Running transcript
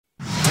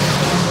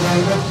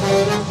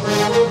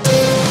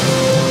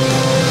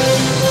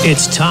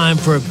It's time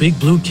for a Big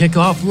Blue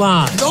Kickoff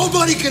Live.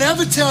 Nobody can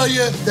ever tell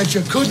you that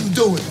you couldn't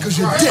do it because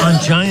you did.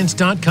 On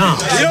Giants.com.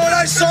 You know what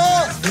I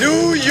saw?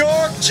 New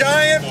York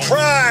Giant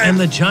pride. And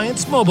the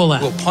Giants mobile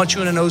app. We'll punch you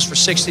in the nose for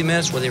 60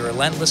 minutes with a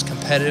relentless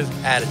competitive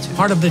attitude.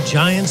 Part of the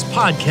Giants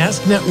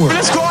Podcast Network.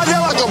 Let's go out there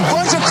like a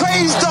bunch of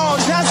crazy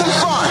dogs. Have some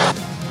fun.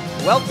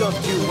 Welcome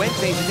to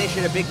Wednesday's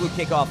edition of Big Blue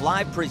Kickoff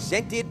Live,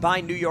 presented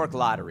by New York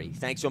Lottery.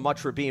 Thanks so much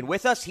for being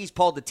with us. He's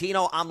Paul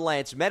Dottino. I'm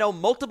Lance Meadow.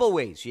 Multiple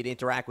ways you'd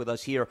interact with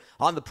us here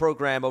on the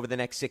program over the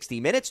next 60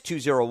 minutes.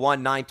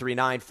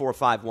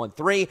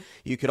 201-939-4513.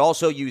 You could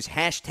also use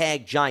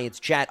hashtag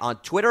GiantsChat on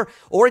Twitter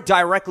or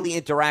directly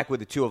interact with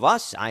the two of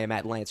us. I am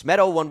at Lance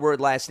Meadow, one word,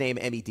 last name,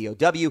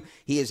 M-E-D-O-W.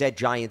 He is at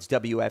Giants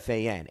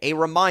WFAN. A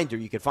reminder,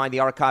 you can find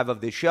the archive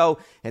of this show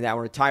and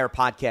our entire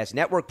podcast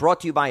network brought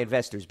to you by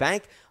Investors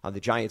Bank on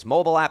the Giants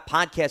mobile app,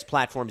 podcast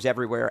platforms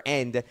everywhere,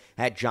 and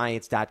at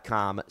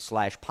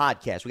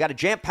Giants.com/podcast. We got a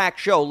jam-packed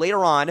show.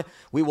 Later on,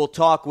 we will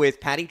talk with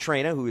Patty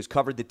Traina, who has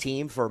covered the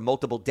team for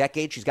multiple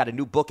decades. She's got a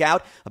new book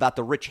out about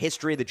the rich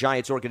history of the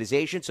Giants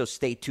organization, so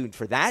stay tuned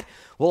for that.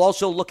 We'll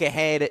also look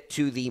ahead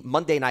to the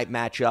Monday night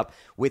matchup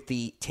with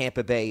the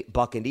Tampa Bay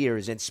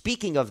Buccaneers. And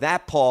speaking of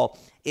that, Paul,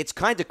 it's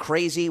kind of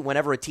crazy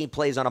whenever a team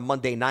plays on a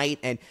Monday night,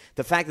 and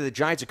the fact that the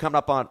Giants are coming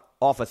up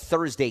off a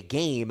Thursday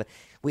game,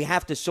 we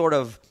have to sort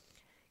of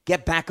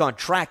get back on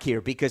track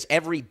here, because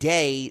every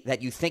day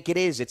that you think it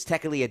is, it's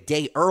technically a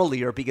day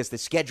earlier because the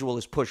schedule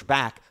is pushed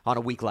back on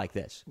a week like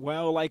this.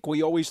 Well, like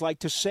we always like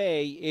to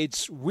say,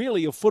 it's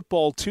really a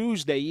football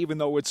Tuesday, even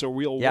though it's a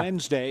real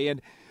Wednesday.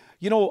 And,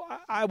 you know,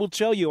 I will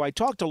tell you, I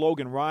talked to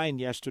Logan Ryan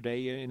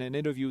yesterday in an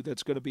interview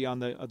that's going to be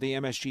on the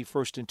MSG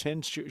First and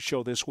 10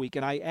 show this week,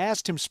 and I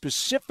asked him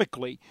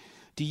specifically,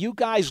 do you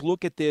guys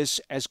look at this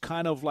as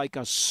kind of like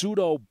a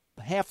pseudo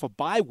half a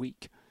bye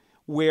week,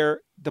 where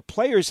the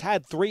players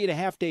had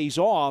 3.5 days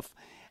off,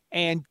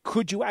 and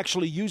could you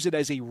actually use it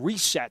as a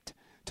reset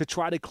to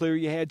try to clear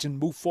your heads and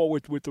move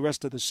forward with the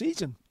rest of the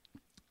season?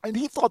 And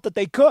he thought that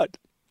they could.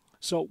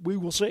 So we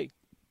will see.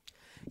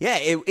 Yeah,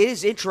 it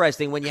is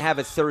interesting when you have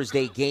a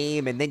Thursday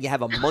game and then you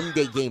have a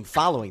Monday game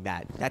following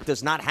that. That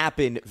does not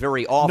happen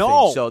very often.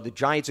 No, so the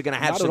Giants are going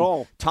to have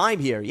some time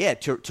here,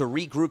 to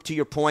regroup, to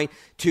your point,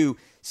 to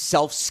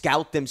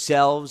self-scout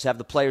themselves, have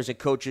the players and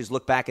coaches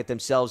look back at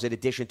themselves in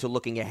addition to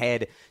looking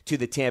ahead to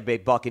the Tampa Bay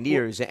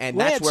Buccaneers. And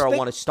Lance, that's where I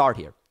want to start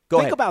here. Go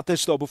ahead. Think about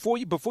this, though, before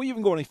you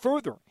even go any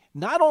further.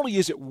 Not only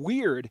is it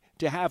weird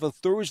to have a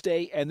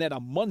Thursday and then a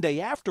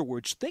Monday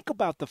afterwards, think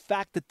about the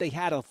fact that they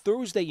had a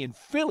Thursday in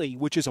Philly,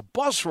 which is a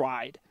bus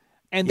ride,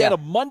 and then a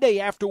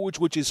Monday afterwards,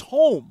 which is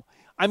home.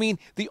 I mean,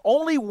 the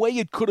only way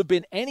it could have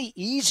been any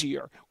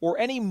easier or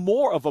any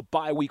more of a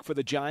bye week for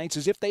the Giants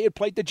is if they had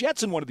played the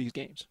Jets in one of these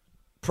games.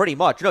 Pretty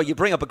much. No, you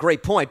bring up a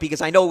great point, because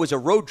I know it was a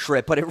road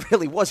trip, but it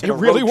really wasn't a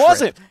road trip. It really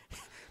wasn't.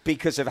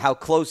 Because of how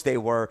close they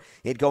were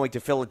in going to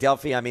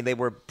Philadelphia. I mean, they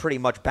were pretty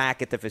much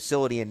back at the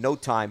facility in no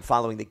time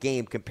following the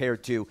game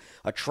compared to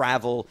a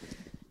travel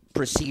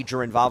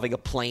procedure involving a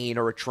plane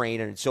or a train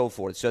and so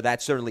forth. So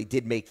that certainly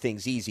did make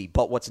things easy.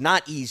 But what's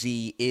not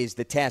easy is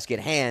the task at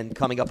hand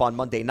coming up on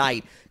Monday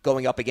night,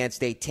 going up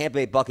against a Tampa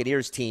Bay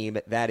Buccaneers team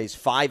that is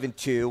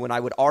 5-2, and I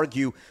would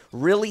argue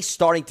really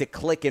starting to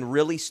click and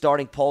really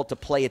starting, Paul, to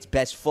play its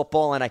best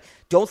football. And I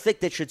don't think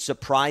that should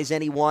surprise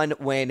anyone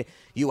when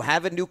you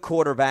have a new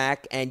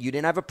quarterback and you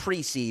didn't have a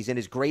preseason.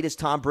 As great as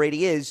Tom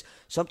Brady is,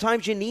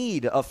 sometimes you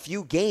need a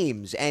few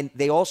games, and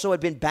they also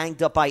had been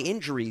banged up by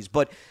injuries.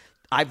 But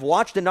I've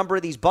watched a number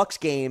of these Bucs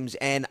games,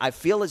 and I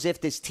feel as if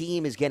this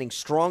team is getting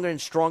stronger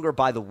and stronger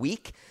by the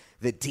week.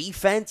 The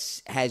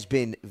defense has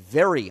been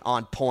very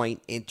on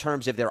point in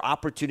terms of their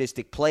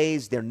opportunistic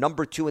plays. They're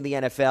number 2 in the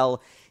NFL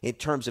in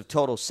terms of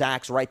total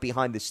sacks, right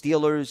behind the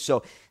Steelers.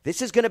 So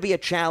this is going to be a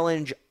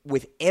challenge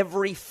with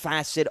every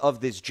facet of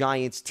this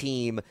Giants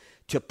team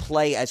to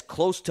play as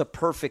close to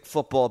perfect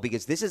football,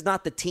 because this is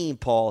not the team,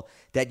 Paul,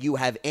 that you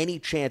have any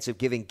chance of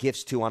giving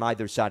gifts to on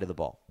either side of the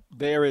ball.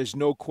 There is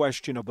no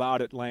question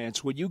about it,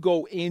 Lance. When you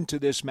go into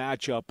this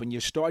matchup and you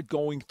start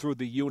going through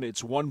the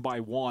units one by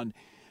one,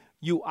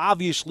 you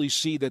obviously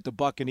see that the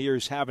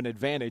Buccaneers have an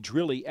advantage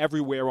really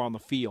everywhere on the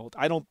field.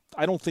 I don't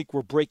think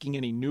we're breaking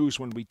any news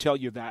when we tell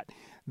you that.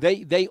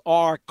 They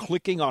are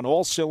clicking on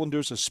all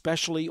cylinders,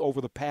 especially over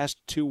the past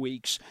 2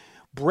 weeks.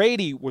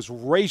 Brady was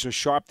razor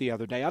sharp the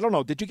other day. I don't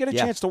know. Did you get a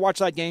chance to watch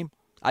that game?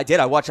 I did.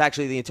 I watched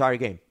actually the entire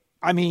game.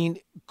 I mean,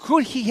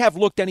 could he have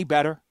looked any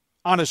better?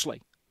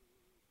 Honestly.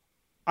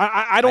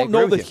 I don't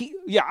know that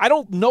I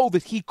don't know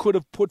that he could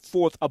have put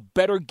forth a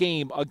better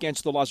game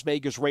against the Las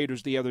Vegas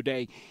Raiders the other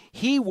day.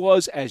 He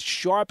was as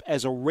sharp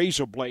as a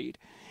razor blade.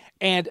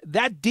 And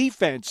that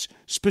defense,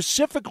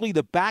 specifically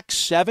the back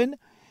seven,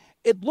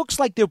 it looks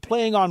like they're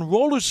playing on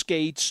roller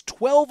skates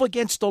 12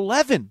 against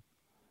 11.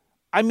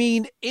 I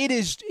mean, it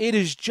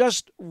is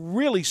just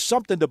really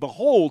something to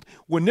behold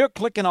when they're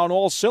clicking on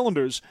all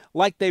cylinders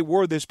like they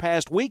were this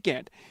past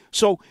weekend.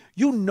 So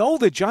you know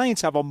the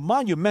Giants have a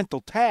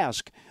monumental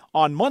task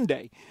on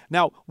Monday.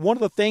 Now, one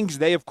of the things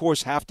they, of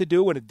course, have to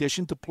do, in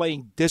addition to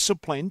playing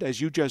disciplined,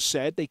 as you just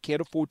said, they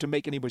can't afford to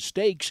make any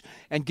mistakes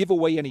and give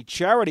away any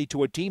charity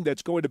to a team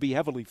that's going to be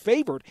heavily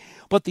favored.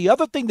 But the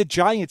other thing the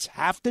Giants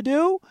have to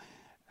do,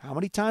 how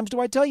many times do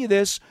I tell you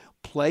this?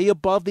 Play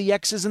above the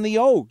X's and the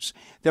O's.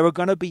 There are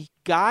going to be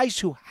guys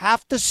who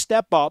have to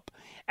step up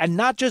and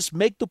not just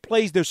make the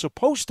plays they're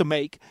supposed to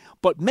make,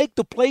 but make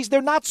the plays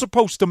they're not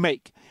supposed to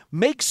make.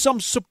 Make some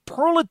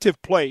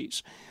superlative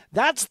plays.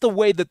 That's the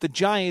way that the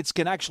Giants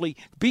can actually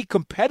be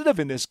competitive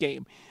in this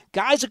game.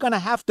 Guys are going to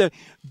have to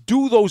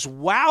do those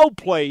wow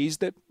plays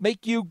that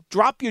make you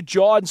drop your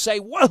jaw and say,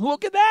 well,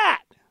 look at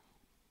that.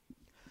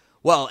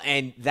 Well,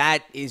 and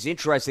that is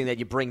interesting that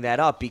you bring that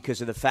up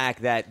because of the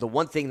fact that the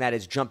one thing that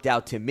has jumped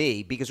out to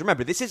me, because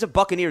remember, this is a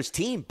Buccaneers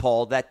team,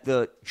 Paul, that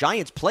the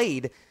Giants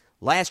played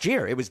last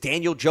year. It was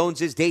Daniel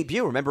Jones's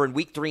debut. Remember in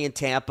Week 3 in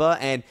Tampa,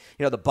 and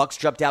the Bucs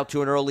jumped out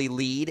to an early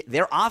lead.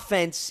 Their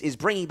offense is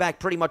bringing back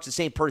pretty much the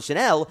same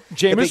personnel.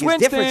 Jameis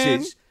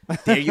Winston.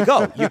 There you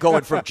go. You're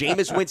going from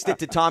Jameis Winston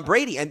to Tom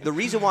Brady. And the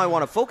reason why I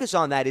want to focus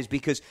on that is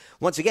because,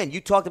 once again,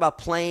 you talked about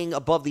playing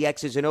above the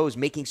X's and O's,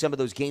 making some of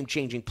those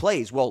game-changing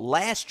plays. Well,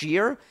 last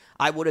year,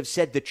 I would have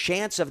said the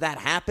chance of that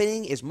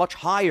happening is much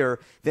higher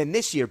than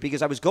this year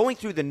because I was going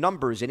through the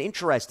numbers, and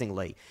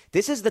interestingly,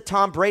 this is the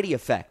Tom Brady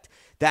effect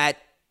that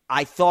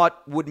I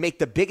thought would make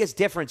the biggest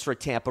difference for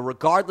Tampa,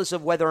 regardless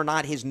of whether or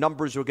not his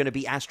numbers were going to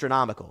be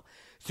astronomical.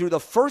 Through the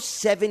first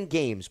 7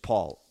 games,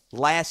 Paul,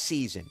 last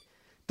season,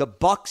 the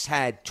Bucs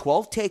had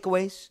 12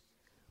 takeaways,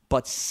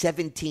 but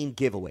 17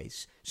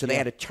 giveaways. So they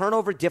had a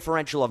turnover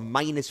differential of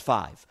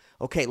 -5.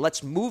 Okay,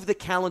 let's move the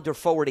calendar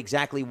forward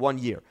exactly 1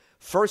 year.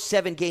 First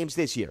 7 games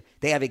this year,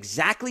 they have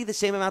exactly the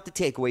same amount of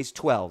takeaways,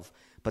 12,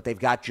 but they've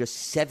got just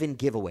 7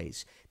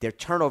 giveaways. Their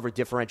turnover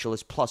differential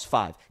is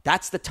 +5.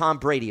 That's the Tom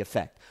Brady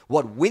effect.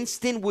 What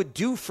Winston would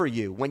do for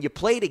you when you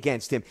played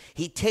against him,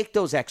 he'd take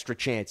those extra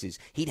chances.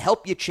 He'd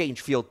help you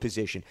change field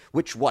position,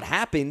 which what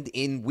happened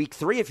in Week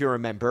 3, if you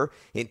remember,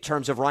 in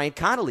terms of Ryan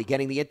Connolly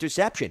getting the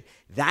interception.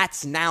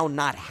 That's now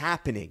not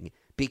happening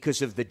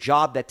because of the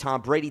job that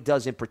Tom Brady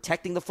does in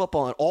protecting the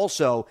football and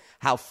also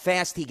how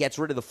fast he gets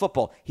rid of the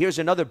football. Here's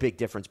another big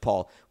difference,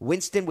 Paul.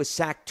 Winston was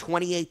sacked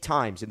 28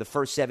 times in the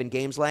first 7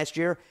 games last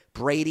year.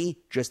 Brady,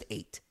 just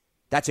 8.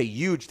 That's a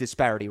huge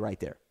disparity right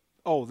there.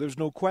 Oh, there's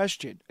no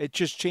question. It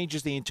just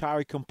changes the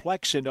entire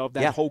complexion of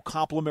that whole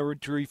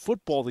complementary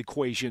football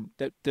equation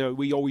that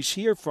we always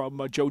hear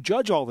from Joe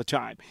Judge all the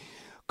time.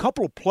 A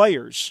couple of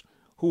players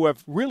who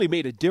have really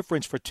made a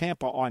difference for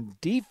Tampa on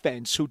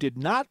defense who did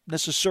not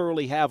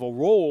necessarily have a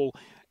role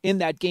in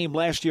that game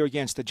last year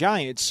against the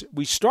Giants.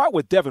 We start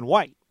with Devin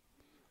White.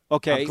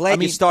 Okay, I'm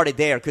glad you started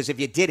there because if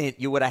you didn't,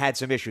 you would have had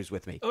some issues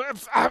with me.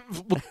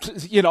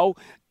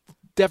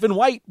 Devin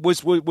White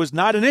was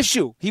not an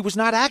issue. He was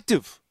not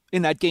active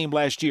in that game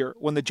last year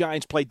when the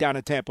Giants played down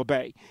in Tampa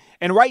Bay.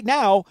 And right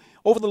now,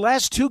 over the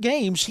last 2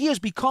 games, he has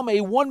become a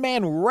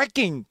one-man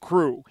wrecking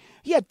crew.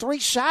 He had 3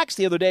 sacks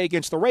the other day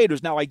against the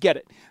Raiders. Now, I get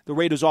it. The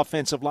Raiders'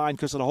 offensive line,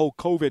 because of the whole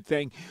COVID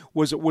thing,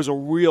 was a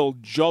real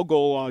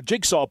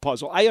jigsaw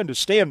puzzle. I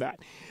understand that.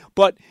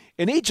 But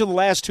in each of the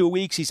last 2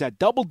 weeks, he's had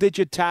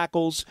double-digit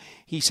tackles.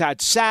 He's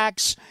had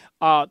sacks.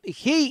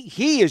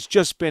 He has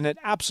just been an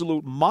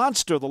absolute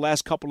monster the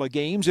last couple of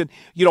games. And,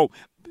 you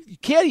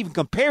can't even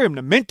compare him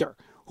to Minter,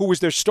 who was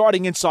their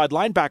starting inside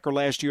linebacker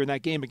last year in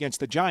that game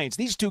against the Giants.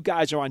 These 2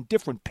 guys are on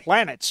different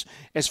planets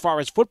as far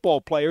as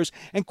football players.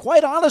 And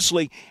quite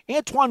honestly,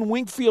 Antoine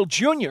Winfield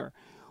Jr.,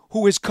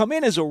 who has come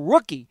in as a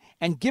rookie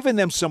and given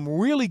them some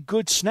really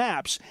good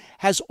snaps,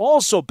 has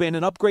also been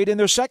an upgrade in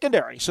their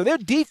secondary. So their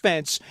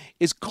defense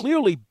is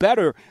clearly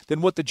better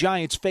than what the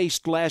Giants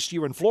faced last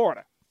year in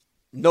Florida.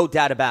 No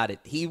doubt about it.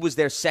 He was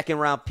their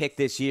second-round pick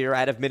this year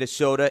out of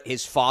Minnesota.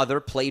 His father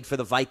played for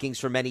the Vikings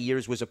for many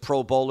years, was a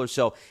Pro Bowler,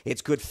 so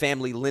it's good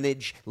family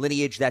lineage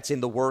that's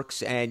in the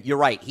works. And you're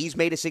right, he's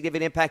made a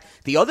significant impact.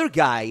 The other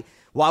guy,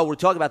 while we're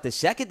talking about the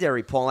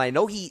secondary, Paul, I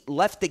know he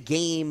left the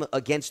game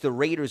against the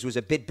Raiders, was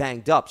a bit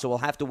banged up, so we'll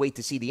have to wait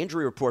to see the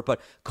injury report.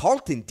 But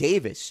Carlton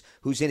Davis,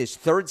 who's in his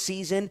 3rd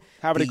season,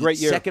 having a great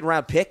year,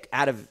 second-round pick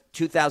out of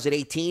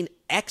 2018,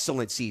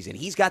 excellent season.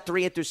 He's got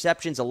 3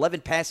 interceptions,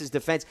 11 passes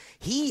defense.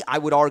 He, I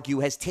would argue,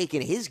 has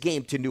taken his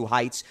game to new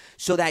heights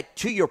so that,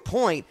 to your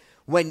point,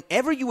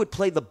 whenever you would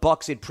play the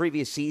Bucs in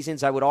previous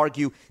seasons, I would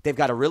argue they've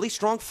got a really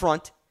strong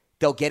front.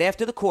 They'll get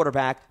after the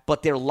quarterback,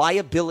 but their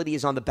liability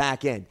is on the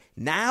back end.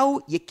 Now,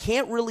 you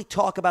can't really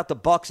talk about the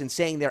Bucs and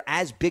saying they're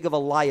as big of a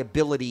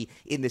liability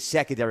in the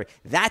secondary.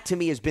 That, to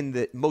me, has been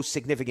the most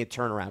significant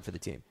turnaround for the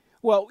team.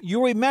 Well,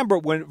 you remember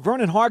when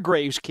Vernon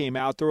Hargreaves came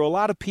out, there were a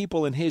lot of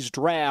people in his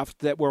draft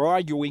that were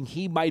arguing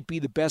he might be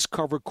the best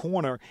cover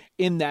corner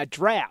in that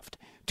draft.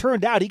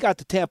 Turned out he got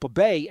to Tampa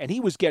Bay, and he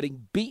was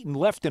getting beaten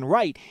left and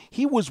right.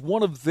 He was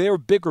one of their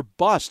bigger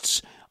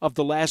busts of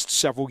the last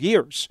several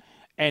years,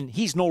 and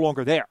he's no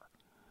longer there.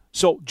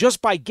 So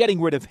just by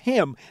getting rid of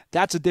him,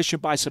 that's addition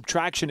by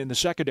subtraction in the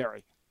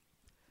secondary.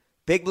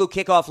 Big Blue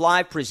Kickoff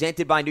Live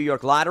presented by New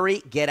York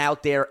Lottery. Get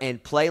out there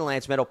and play.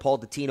 Lance Meadow, Paul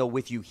Dottino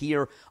with you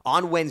here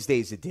on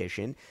Wednesday's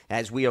edition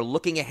as we are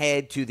looking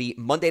ahead to the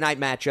Monday night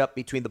matchup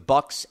between the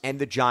Bucs and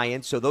the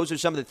Giants. So those are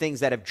some of the things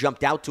that have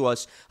jumped out to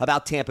us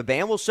about Tampa Bay,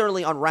 and we'll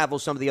certainly unravel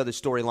some of the other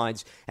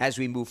storylines as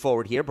we move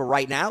forward here. But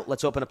right now,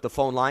 let's open up the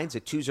phone lines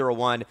at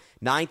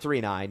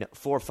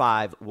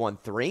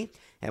 201-939-4513.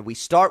 And we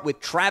start with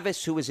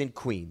Travis, who is in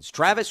Queens.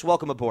 Travis,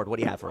 welcome aboard. What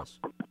do you have for us?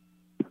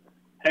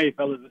 Hey,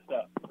 fellas, what's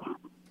up?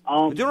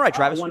 You're doing all right,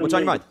 Travis. What's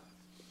on your mind?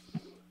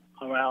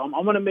 All right,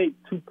 I want to make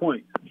 2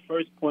 points. The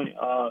first point,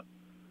 I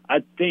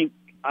think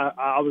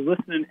I was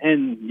listening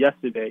in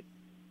yesterday,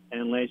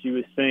 and Lance, you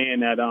were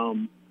saying that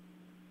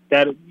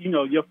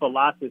your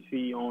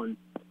philosophy on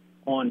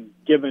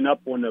giving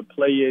up on the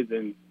players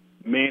and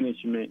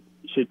management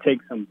should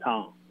take some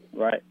time,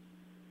 right?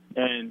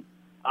 And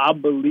I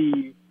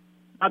believe,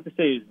 not to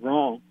say it's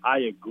wrong, I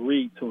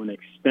agree to an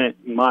extent.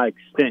 My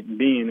extent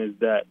being is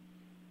that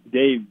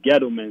Dave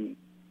Gettleman,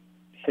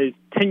 his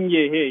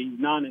tenure here, he's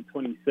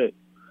 9-26.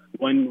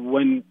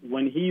 When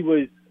he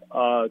was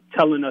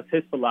telling us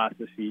his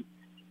philosophy,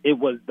 it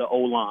was the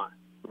O-line,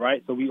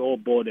 right? So we all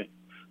bought in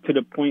to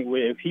the point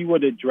where if he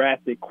would have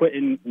drafted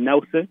Quentin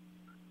Nelson,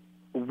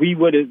 we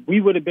would have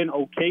been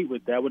okay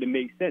with that. Would have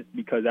made sense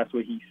because that's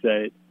what he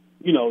said.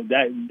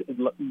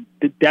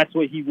 That's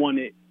what he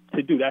wanted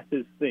to do. That's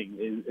his thing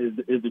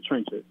is the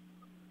trenches.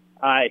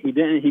 He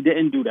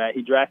didn't do that.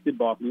 He drafted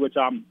Barkley, which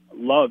I'm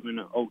loving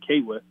and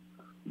okay with,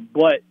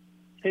 but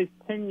his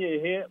tenure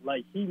here,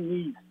 he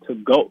needs to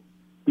go.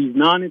 He's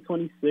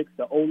 9-26.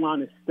 The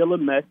O-line is still a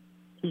mess.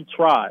 He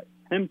tried.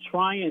 Him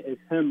trying is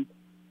him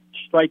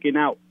striking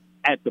out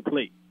at the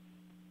plate.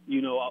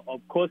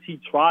 Of course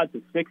he tried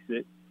to fix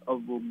it,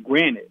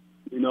 granted,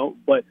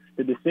 but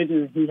the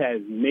decisions he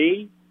has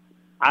made,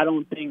 I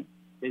don't think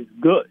is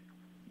good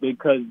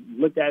because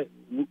look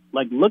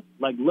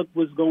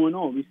what's going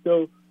on. We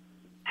still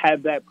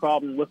have that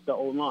problem with the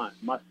O-line.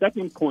 My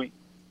second point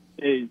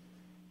is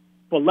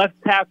for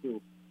left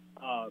tackle,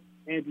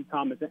 Andrew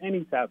Thomas and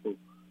any tackle,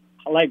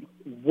 what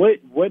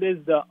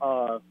is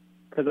the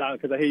because I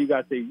hear you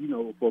guys say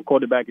for a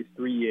quarterback it's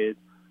 3 years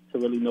to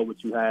really know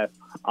what you have.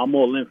 I'm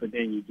all in for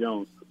Daniel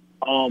Jones,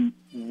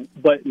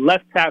 but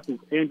left tackle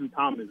Andrew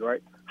Thomas,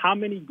 right? How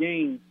many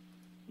games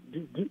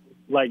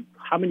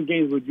how many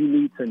games would you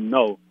need to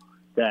know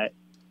that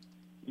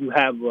you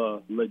have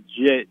a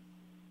legit?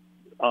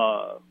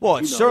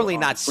 It's certainly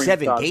not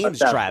 7 games,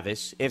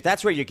 Travis. If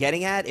that's where you're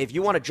getting at, if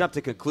you want to jump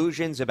to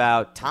conclusions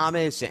about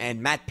Thomas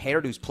and Matt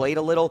Peart, who's played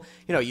a little,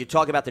 you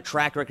talk about the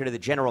track record of the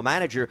general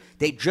manager.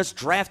 They just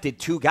drafted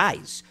 2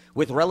 guys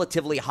with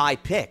relatively high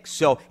picks.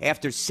 So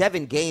after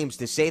 7 games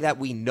to say that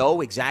we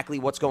know exactly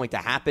what's going to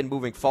happen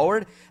moving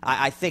forward,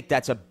 I think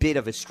that's a bit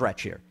of a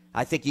stretch here.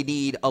 I think you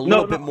need a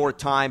little bit more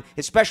time,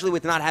 especially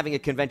with not having a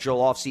conventional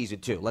offseason,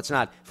 too. Let's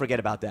not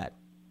forget about that.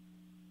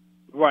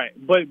 Right,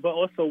 but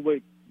also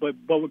with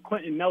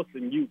Quentin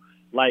Nelson, he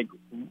was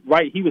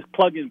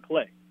plug and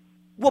play.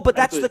 Well, but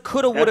that's the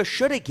coulda, woulda,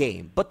 shoulda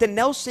game. But the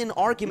Nelson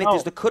argument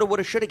is the coulda,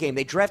 woulda, shoulda game.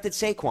 They drafted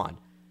Saquon.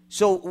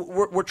 So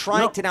we're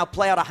trying to now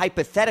play out a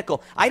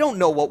hypothetical. I don't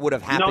know what would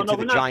have happened to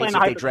the Giants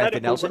if they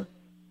drafted Nelson.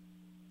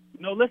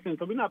 No, listen,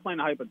 so we're not playing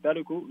a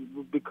hypothetical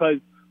because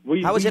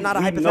How is it not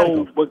a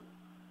hypothetical?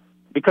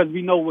 Because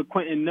we know what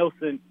Quentin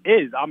Nelson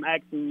is. I'm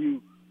asking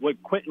you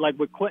with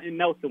Quentin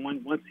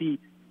Nelson once he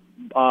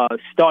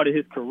started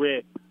his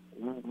career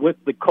with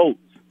the Colts,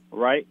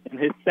 right? In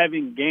his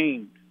 7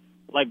 games,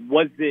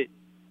 was it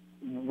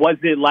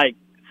like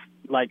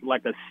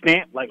a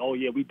stamp? Oh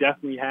yeah, we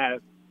definitely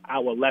have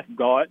our left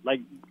guard.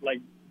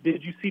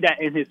 Did you see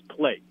that in his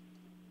play?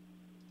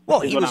 Well,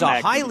 he was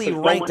a highly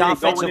ranked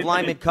offensive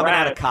lineman coming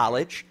out of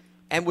college,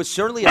 and was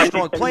certainly a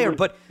strong player.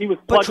 But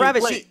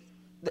Travis.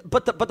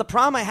 But the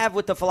problem I have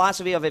with the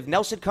philosophy of if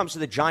Nelson comes to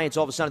the Giants,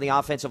 all of a sudden the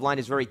offensive line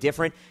is very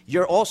different.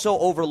 You're also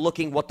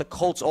overlooking what the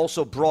Colts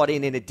also brought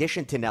in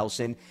addition to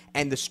Nelson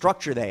and the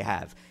structure they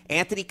have.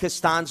 Anthony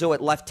Costanzo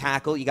at left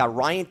tackle. You got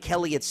Ryan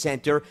Kelly at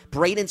center.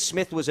 Braden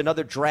Smith was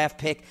another draft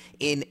pick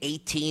in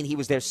 2018. He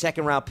was their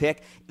second-round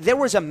pick. There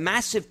was a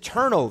massive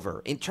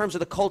turnover in terms of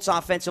the Colts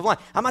offensive line.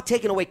 I'm not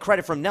taking away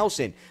credit from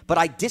Nelson, but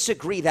I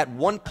disagree that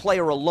one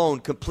player alone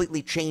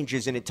completely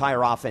changes an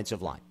entire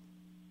offensive line.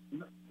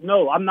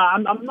 No, I'm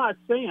not. I'm not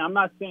saying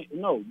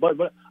no.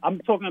 But I'm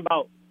talking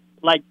about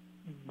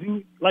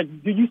do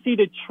you see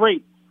the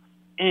traits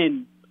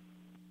in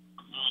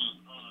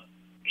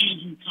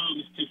Andrew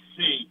Thomas to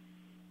say,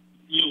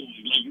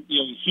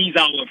 he's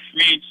our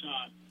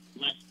franchise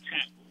left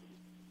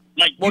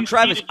tackle? Well,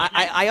 Travis,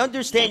 I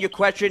understand your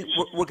question.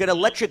 We're going to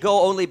let you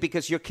go only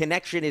because your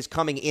connection is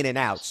coming in and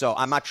out. So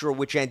I'm not sure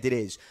which end it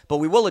is, but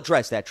we will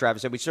address that,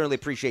 Travis, and we certainly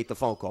appreciate the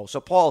phone call.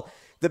 So, Paul,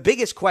 the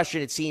biggest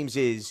question it seems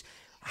is,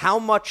 how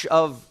much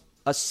of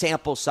a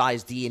sample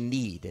size do you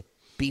need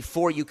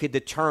before you could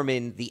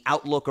determine the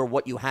outlook or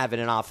what you have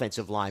in an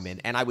offensive lineman?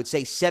 And I would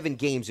say 7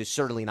 games is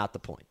certainly not the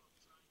point.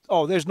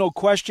 Oh, there's no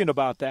question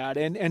about that.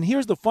 And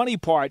here's the funny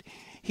part.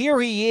 Here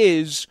he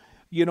is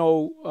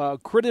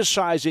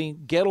criticizing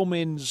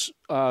Gettleman's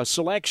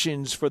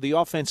selections for the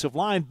offensive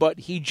line, but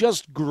he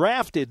just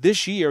drafted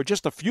this year,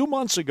 just a few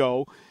months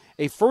ago,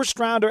 a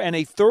first-rounder and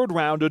a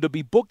third-rounder to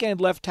be bookend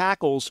left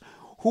tackles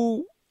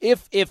who,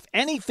 if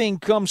anything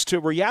comes to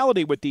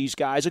reality with these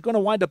guys, are going to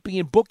wind up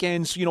being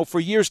bookends, for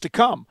years to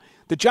come.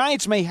 The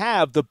Giants may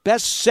have the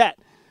best set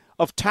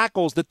of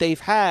tackles that they've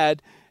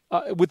had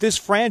with this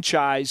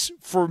franchise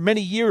for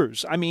many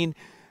years. I mean,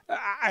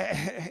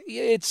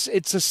 it's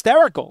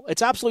hysterical.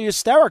 It's absolutely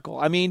hysterical.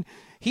 I mean,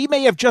 he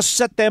may have just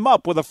set them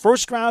up with a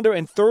first-rounder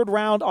and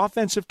third-round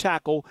offensive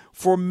tackle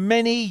for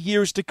many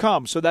years to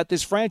come so that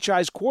this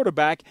franchise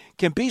quarterback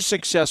can be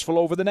successful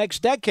over the next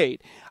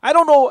decade. I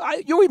don't know.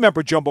 You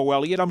remember Jumbo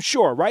Elliott, I'm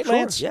sure, right,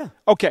 Lance? Sure, yeah.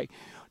 Okay.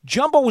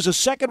 Jumbo was a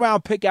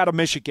second-round pick out of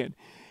Michigan.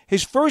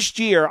 His first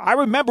year, I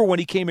remember when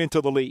he came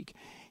into the league,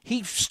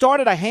 he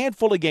started a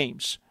handful of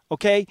games.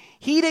 Okay,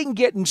 he didn't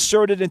get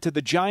inserted into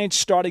the Giants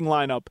starting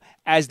lineup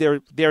as their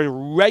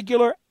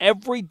regular,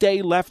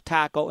 everyday left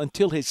tackle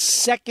until his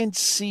second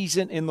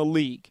season in the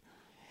league.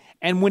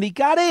 And when he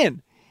got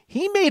in,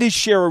 he made his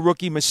share of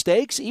rookie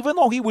mistakes, even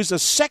though he was a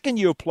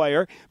second-year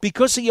player,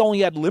 because he only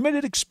had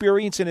limited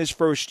experience in his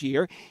first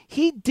year.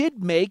 He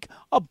did make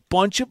a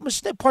bunch of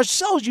mistakes.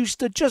 Parcells used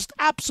to just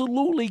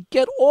absolutely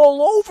get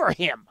all over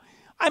him.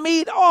 I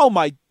mean, oh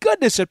my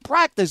goodness, at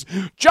practice,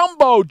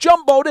 Jumbo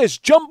this,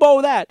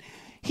 Jumbo that.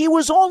 He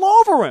was all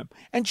over him.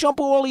 And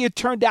Jumbo Elliott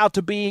turned out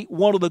to be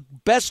one of the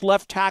best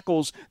left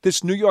tackles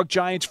this New York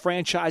Giants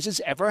franchise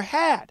has ever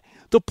had.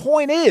 The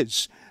point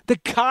is, the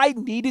guy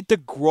needed to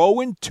grow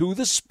into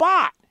the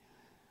spot.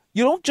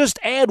 You don't just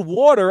add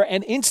water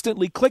and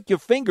instantly click your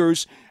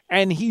fingers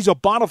and he's a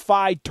bona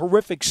fide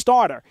terrific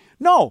starter.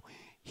 No,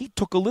 he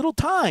took a little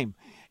time.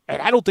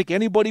 And I don't think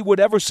anybody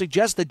would ever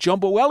suggest that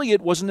Jumbo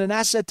Elliott wasn't an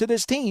asset to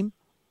this team.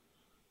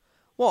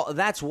 Well,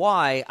 that's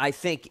why I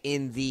think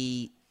in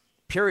the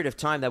period of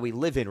time that we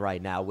live in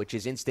right now, which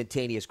is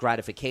instantaneous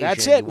gratification.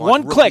 That's it.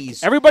 One click.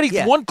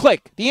 One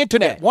click. The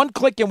internet. Yeah. One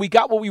click and we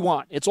got what we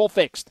want. It's all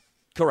fixed.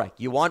 Correct.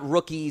 You want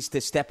rookies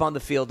to step on the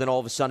field and all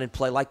of a sudden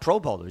play like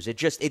Pro Bowlers.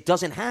 It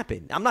doesn't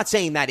happen. I'm not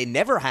saying that it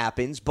never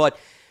happens, but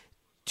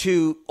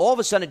to all of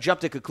a sudden jump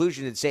to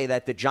conclusion and say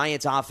that the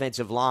Giants'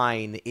 offensive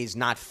line is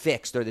not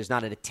fixed or there's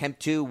not an attempt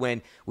to,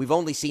 when we've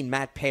only seen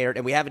Matt Peart,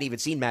 and we haven't even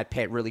seen Matt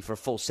Peart really for a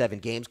full 7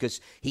 games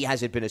because he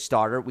hasn't been a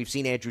starter. We've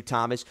seen Andrew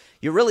Thomas.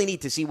 You really need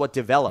to see what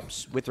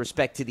develops with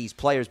respect to these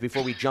players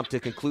before we jump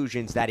to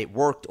conclusions that it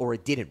worked or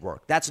it didn't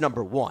work. That's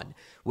number one,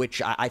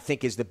 which I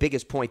think is the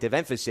biggest point of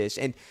emphasis.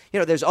 And,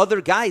 there's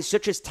other guys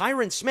such as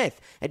Tyron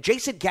Smith. And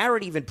Jason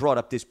Garrett even brought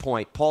up this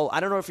point. Paul, I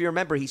don't know if you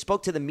remember, he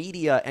spoke to the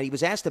media and he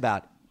was asked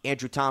about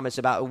Andrew Thomas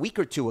about a week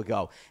or two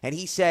ago. And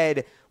he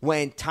said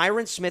when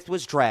Tyron Smith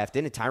was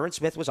drafted, and Tyron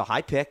Smith was a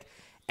high pick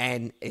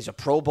and is a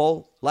Pro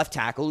Bowl left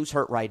tackle who's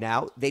hurt right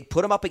now, they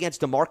put him up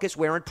against DeMarcus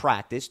Ware in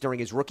practice during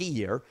his rookie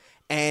year,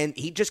 and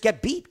he'd just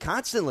get beat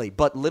constantly.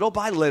 But little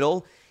by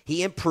little,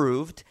 he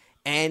improved,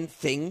 and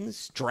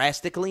things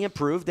drastically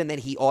improved, and then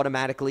he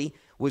automatically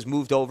was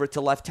moved over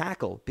to left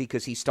tackle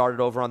because he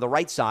started over on the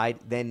right side.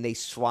 Then they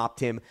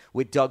swapped him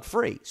with Doug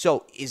Free.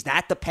 So is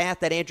that the path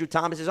that Andrew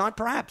Thomas is on?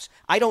 Perhaps.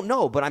 I don't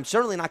know, but I'm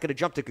certainly not going to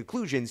jump to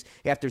conclusions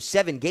after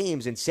 7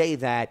 games and say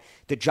that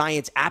the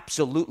Giants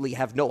absolutely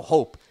have no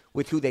hope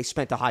with who they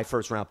spent a high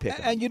first-round pick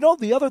on. And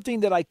the other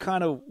thing that I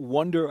kind of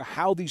wonder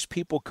how these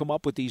people come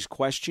up with these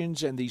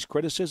questions and these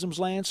criticisms,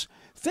 Lance,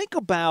 think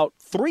about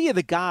 3 of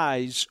the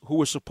guys who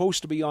were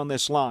supposed to be on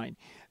this line.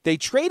 They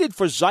traded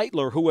for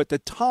Zeitler, who at the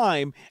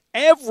time,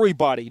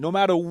 everybody, no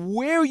matter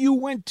where you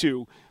went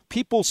to,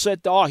 people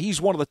said,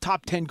 he's one of the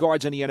top 10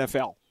 guards in the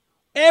NFL.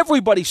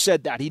 Everybody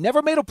said that. He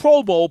never made a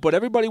Pro Bowl, but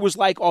everybody was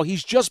like,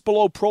 he's just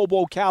below Pro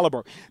Bowl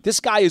caliber. This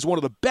guy is one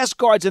of the best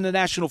guards in the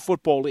National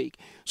Football League.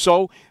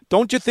 So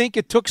don't you think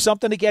it took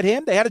something to get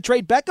him? They had to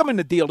trade Beckham in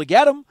the deal to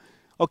get him.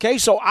 Okay,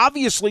 so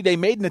obviously they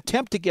made an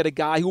attempt to get a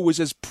guy who was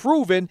as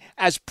proven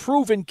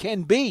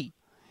can be.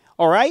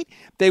 All right?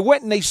 They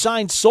went and they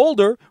signed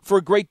Solder for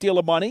a great deal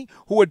of money,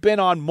 who had been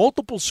on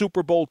multiple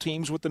Super Bowl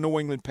teams with the New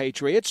England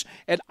Patriots.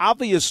 And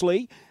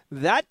obviously,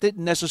 that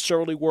didn't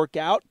necessarily work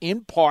out,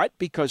 in part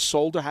because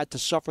Solder had to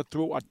suffer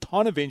through a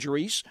ton of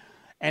injuries,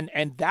 and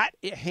that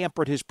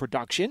hampered his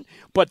production.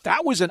 But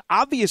that was an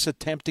obvious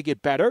attempt to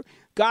get better.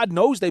 God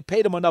knows they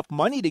paid him enough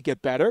money to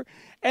get better.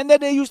 And then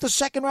they used a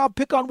second-round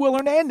pick on Will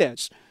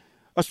Hernandez.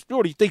 What,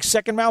 do you think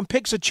second-round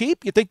picks are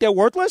cheap? You think they're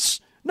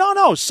worthless?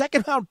 No,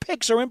 second-round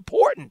picks are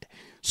important.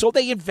 So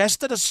they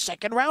invested a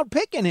second-round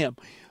pick in him.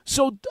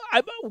 So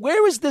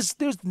where is this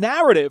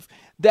narrative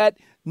that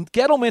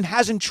Gettleman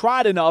hasn't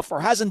tried enough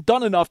or hasn't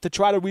done enough to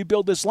try to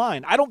rebuild this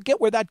line? I don't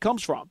get where that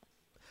comes from.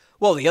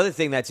 Well, the other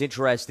thing that's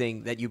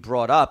interesting that you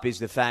brought up is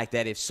the fact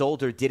that if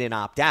Solder didn't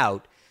opt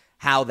out,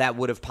 how that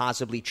would have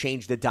possibly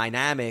changed the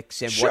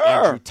dynamics and what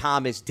Andrew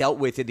Thomas dealt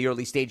with in the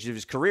early stages of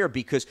his career,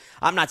 because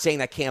I'm not saying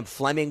that Cam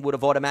Fleming would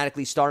have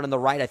automatically started on the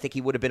right. I think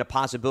he would have been a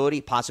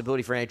possibility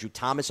for Andrew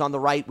Thomas on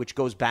the right, which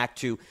goes back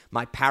to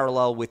my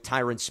parallel with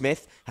Tyron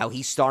Smith, how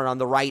he started on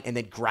the right and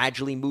then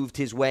gradually moved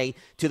his way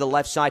to the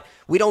left side.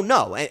 We don't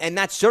know, and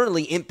that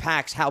certainly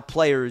impacts how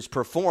players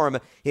perform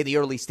in the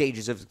early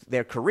stages of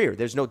their career.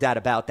 There's no doubt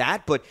about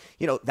that, but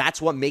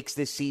that's what makes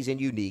this season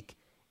unique.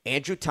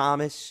 Andrew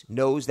Thomas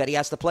knows that he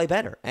has to play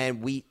better,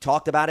 and we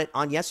talked about it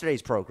on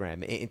yesterday's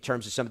program in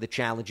terms of some of the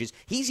challenges.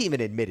 He's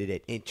even admitted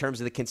it in terms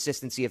of the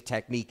consistency of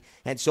technique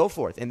and so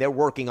forth, and they're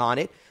working on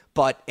it.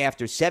 But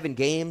after 7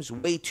 games,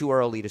 way too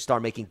early to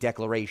start making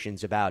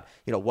declarations about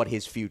what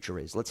his future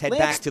is. Let's head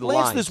back to the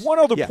lines. There's one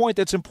other point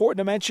that's important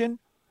to mention,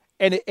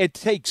 and it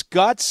takes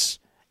guts,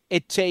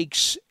 it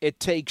takes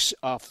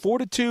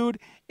fortitude,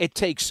 it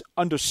takes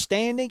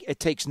understanding, it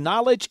takes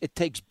knowledge, it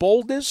takes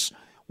boldness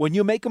when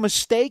you make a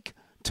mistake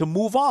to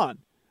move on.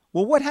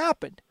 Well, what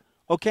happened?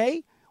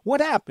 Okay? What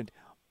happened?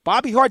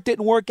 Bobby Hart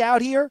didn't work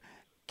out here.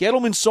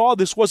 Gettleman saw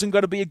this wasn't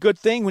going to be a good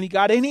thing when he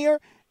got in here.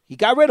 He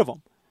got rid of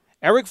him.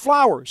 Eric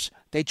Flowers,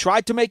 they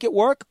tried to make it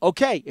work.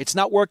 Okay, it's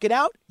not working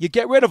out. You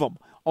get rid of him.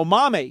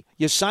 Omame,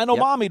 you sign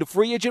Omame to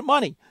free agent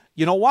money.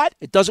 You know what?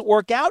 It doesn't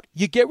work out.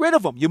 You get rid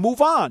of him. You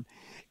move on.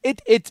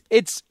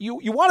 It's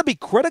you want to be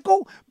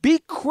critical? Be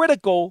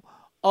critical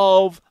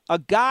of a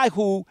guy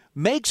who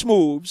makes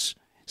moves,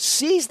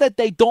 sees that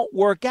they don't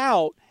work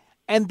out,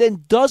 and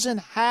then doesn't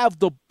have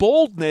the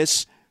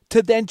boldness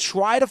to then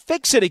try to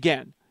fix it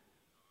again.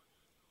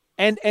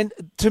 And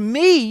to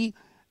me,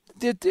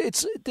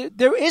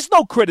 there is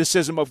no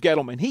criticism of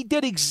Gettleman. He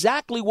did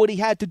exactly what he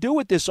had to do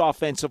with this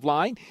offensive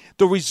line.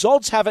 The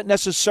results haven't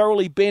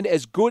necessarily been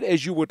as good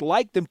as you would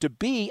like them to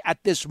be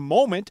at this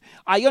moment.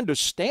 I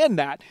understand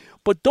that.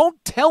 But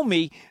don't tell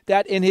me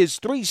that in his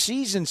 3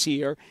 seasons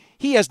here,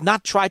 he has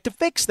not tried to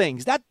fix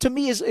things. That, to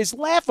me, is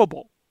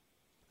laughable.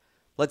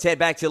 Let's head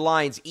back to the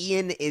lines.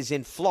 Ian is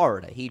in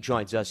Florida. He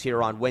joins us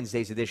here on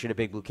Wednesday's edition of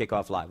Big Blue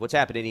Kickoff Live. What's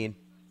happening, Ian?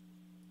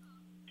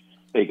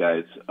 Hey,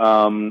 guys.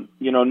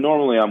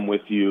 Normally I'm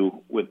with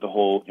you with the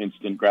whole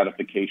instant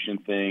gratification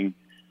thing,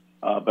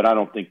 but I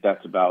don't think this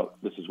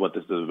is what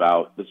this is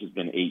about. This has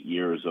been 8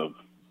 years of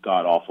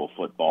god-awful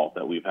football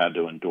that we've had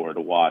to endure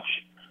to watch.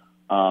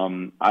 I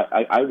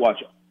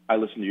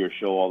listen to your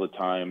show all the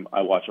time.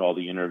 I watch all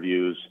the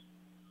interviews,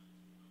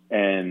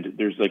 and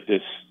there's like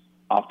this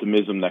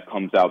optimism that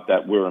comes out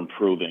that we're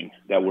improving,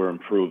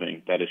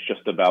 that it's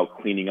just about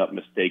cleaning up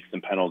mistakes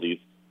and penalties.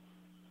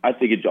 I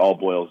think it all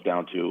boils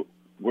down to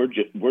we're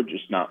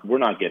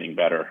not getting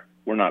better.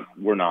 We're not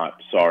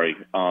talented.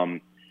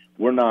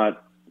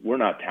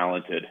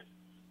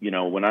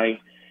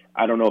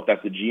 I don't know if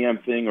that's a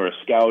GM thing or a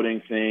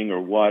scouting thing or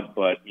what,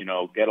 but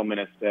Gettleman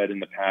has said in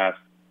the past,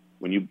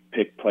 when you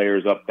pick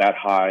players up that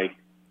high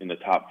in the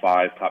top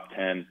 5, top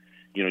 10,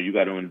 you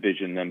got to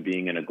envision them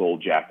being in a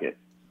gold jacket.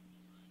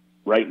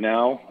 Right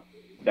now,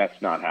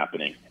 that's not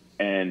happening.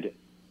 And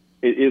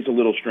it is a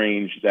little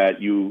strange that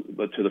to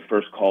the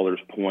first caller's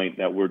point,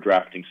 that we're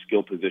drafting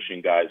skill position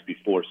guys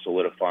before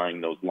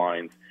solidifying those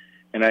lines.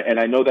 And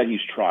I know that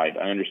he's tried.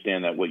 I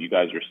understand that what you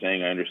guys are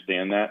saying. I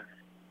understand that.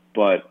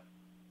 But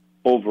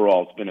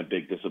overall, it's been a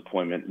big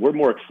disappointment. We're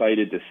more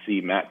excited to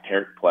see Matt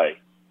Tarek play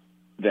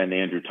than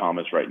Andrew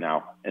Thomas right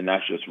now. And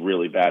that's just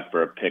really bad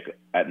for a pick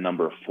at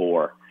number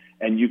 4.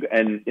 And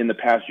in the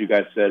past, you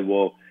guys said,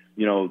 well,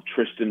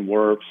 Tristan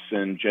Wirfs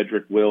and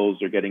Jedrick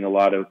Wills are getting a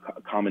lot of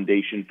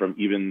commendation from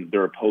even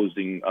their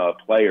opposing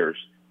players.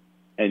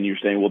 And you're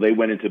saying, well, they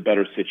went into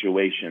better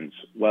situations.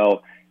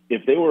 Well,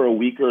 if they were a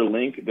weaker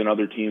link, then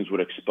other teams would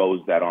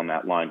expose that on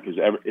that line.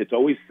 Because it's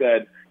always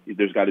said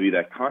there's got to be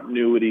that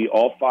continuity.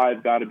 All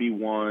 5 got to be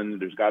one.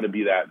 There's got to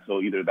be that.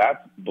 So either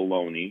that's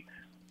baloney.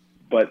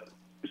 But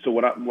so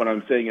what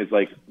I'm saying is,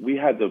 like, we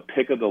had the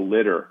pick of the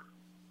litter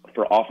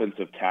for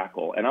offensive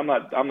tackle, and I'm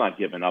not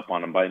giving up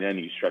on him by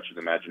any stretch of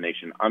the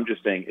imagination. I'm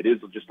just saying it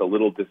is just a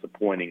little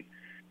disappointing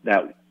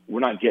that we're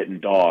not getting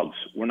dogs.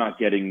 We're not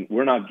getting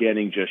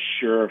just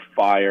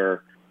surefire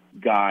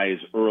guys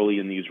early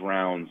in these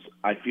rounds.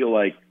 I just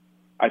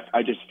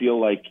feel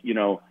like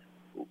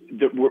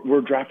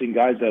we're drafting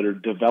guys that are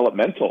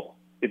developmental.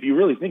 If you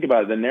really think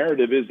about it, the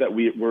narrative is that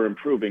we're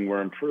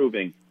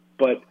improving,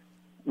 but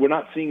we're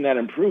not seeing that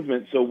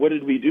improvement. So what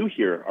did we do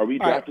here? Are we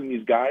drafting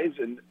these guys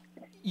and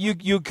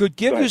You could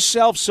give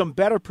yourself some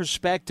better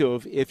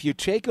perspective if you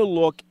take a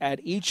look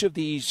at each of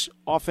these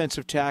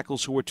offensive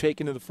tackles who were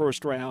taken in the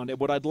first round. And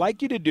what I'd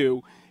like you to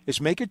do is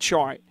make a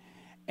chart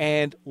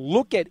and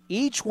look at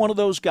each one of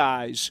those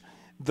guys,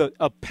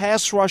 a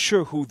pass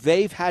rusher who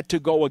they've had to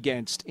go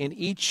against in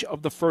each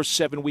of the first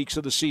 7 weeks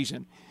of the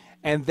season.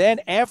 And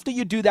then after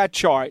you do that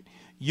chart,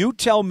 you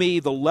tell me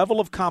the level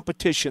of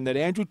competition that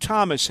Andrew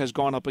Thomas has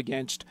gone up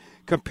against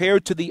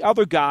compared to the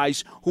other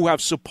guys who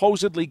have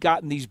supposedly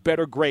gotten these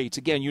better grades.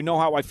 Again, you know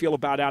how I feel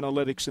about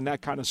analytics and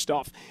that kind of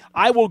stuff.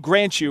 I will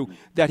grant you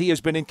that he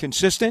has been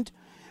inconsistent,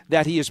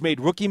 that he has made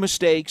rookie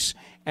mistakes,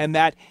 and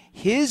that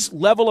his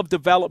level of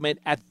development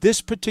at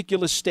this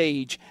particular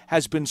stage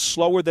has been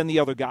slower than the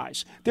other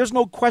guys. There's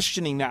no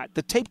questioning that.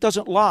 The tape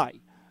doesn't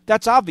lie.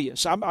 That's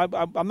obvious. I'm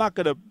not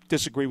going to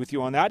disagree with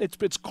you on that.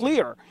 It's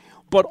clear.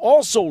 But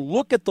also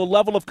look at the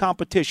level of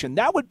competition.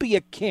 That would be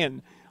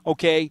akin,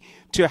 okay,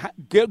 to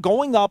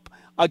going up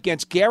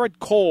against Garrett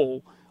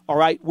Cole, all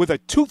right, with a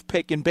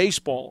toothpick in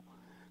baseball,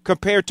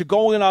 compared to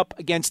going up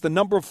against the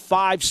number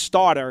 5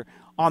 starter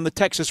on the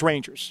Texas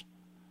Rangers.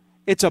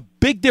 It's a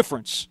big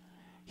difference.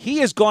 He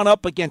has gone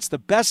up against the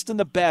best and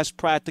the best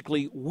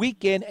practically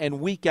week in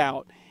and week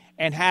out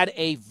and had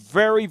a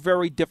very,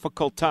 very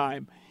difficult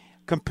time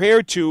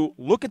compared to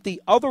look at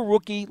the other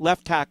rookie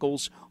left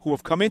tackles who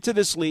have come into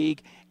this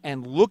league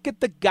and look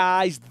at the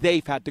guys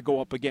they've had to go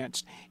up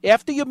against.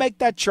 After you make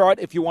that chart,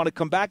 if you want to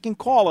come back and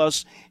call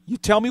us, you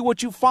tell me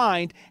what you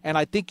find, and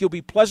I think you'll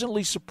be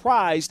pleasantly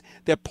surprised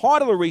that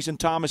part of the reason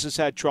Thomas has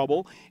had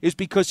trouble is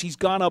because he's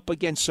gone up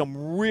against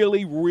some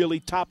really,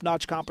 really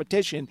top-notch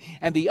competition,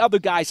 and the other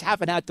guys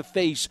haven't had to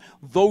face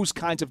those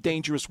kinds of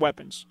dangerous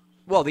weapons.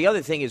 Well, the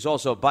other thing is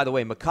also, by the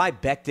way,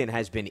 Mekhi Becton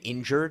has been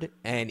injured,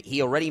 and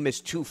he already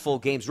missed 2 full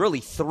games,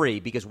 really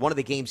 3, because one of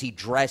the games he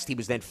dressed, he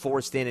was then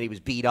forced in and he was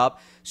beat up.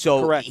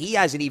 So Correct. He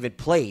hasn't even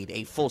played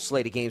a full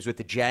slate of games with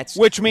the Jets.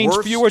 Which means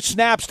fewer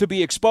snaps to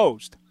be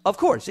exposed. Of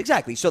course,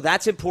 exactly. So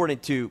that's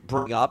important to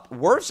bring up.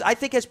 Wirfs, I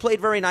think, has played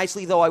very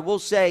nicely, though I will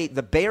say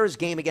the Bears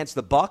game against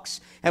the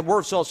Bucs, and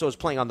Wirfs also is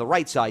playing on the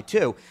right side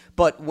too.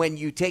 But when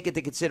you take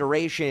into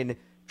consideration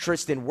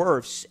Tristan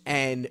Wirfs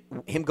and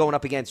him going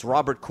up against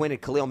Robert Quinn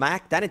and Khalil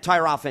Mack, that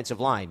entire offensive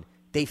line,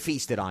 they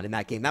feasted on in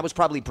that game. That was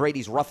probably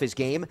Brady's roughest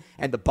game,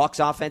 and the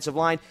Bucs offensive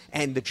line,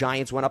 and the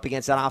Giants went up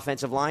against that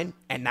offensive line,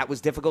 and that was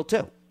difficult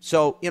too.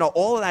 So,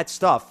 all of that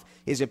stuff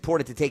is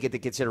important to take into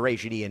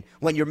consideration, Ian,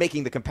 when you're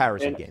making the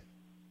comparison game.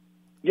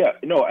 Yeah,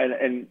 no,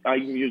 and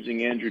I'm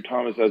using Andrew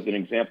Thomas as an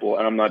example,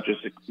 and I'm not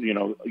just,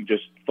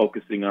 just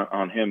focusing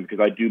on him, because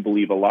I do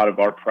believe a lot of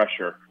our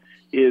pressure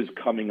is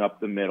coming up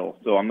the middle.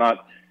 So I'm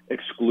not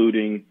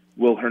excluding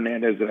Will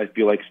Hernandez, that I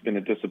feel like has been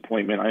a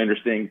disappointment. I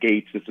understand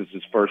Gates, this is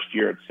his first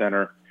year at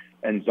center,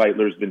 and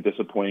Zeitler's been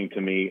disappointing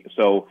to me.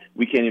 So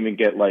we can't even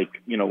get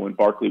when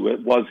Barkley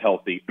was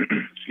healthy,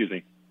 excuse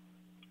me,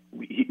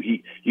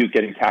 he was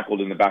getting tackled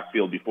in the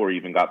backfield before he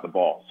even got the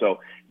ball.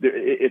 So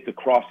it's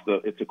across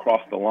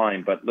the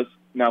line. But let's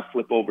now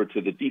flip over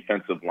to the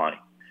defensive line.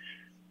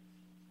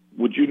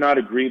 Would you not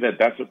agree that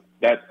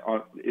that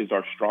is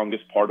our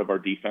strongest part of our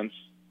defense?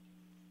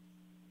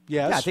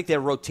 Yes. Yeah, I think they're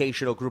a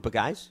rotational group of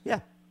guys. Yeah.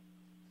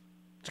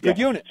 It's a good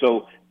unit.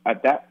 So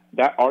at that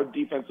our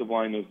defensive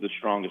line is the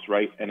strongest,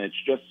 right? And it's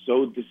just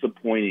so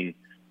disappointing.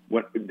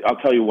 I'll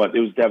tell you what, it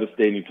was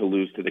devastating to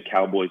lose to the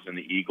Cowboys and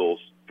the Eagles.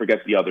 Forget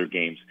the other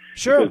games.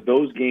 Sure. Because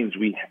those games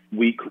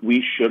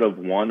we should have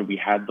won. We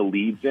had the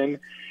leads in.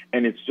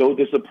 And it's so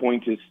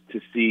disappointing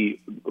to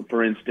see,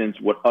 for instance,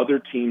 what other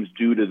teams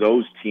do to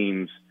those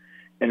teams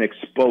and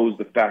expose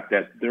the fact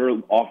that their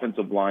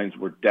offensive lines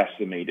were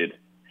decimated.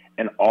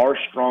 And our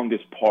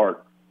strongest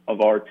part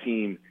of our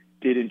team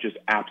didn't just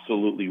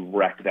absolutely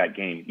wreck that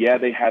game. Yeah,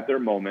 they had their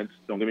moments,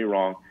 don't get me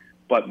wrong,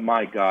 but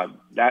my God,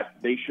 that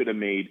they should have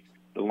made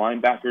the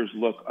linebackers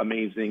look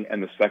amazing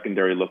and the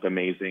secondary look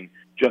amazing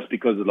just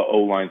because of the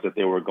O-lines that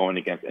they were going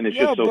against. And it's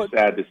just so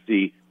sad to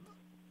see.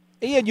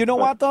 Ian, you know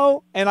what,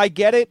 though? And I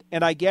get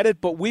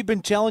it, but we've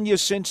been telling you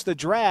since the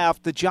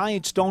draft the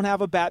Giants don't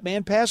have a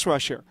Batman pass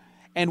rusher.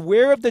 And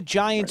where have the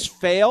Giants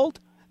failed?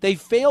 They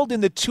failed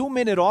in the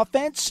 2-minute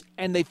offense,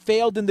 and they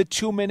failed in the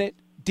 2-minute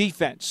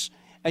defense.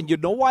 And you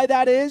know why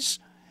that is?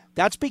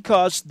 That's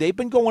because they've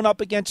been going up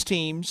against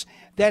teams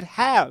that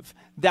have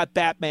that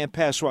Batman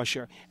pass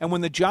rusher. And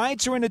when the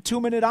Giants are in a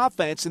 2-minute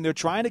offense and they're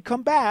trying to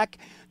come back,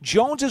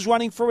 Jones is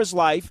running for his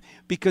life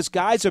because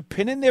guys are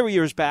pinning their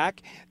ears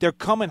back. They're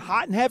coming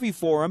hot and heavy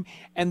for him,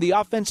 and the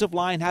offensive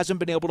line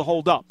hasn't been able to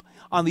hold up.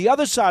 On the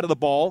other side of the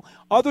ball,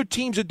 other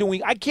teams are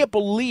doing – I can't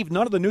believe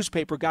none of the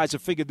newspaper guys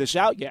have figured this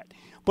out yet.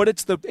 But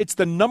it's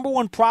the number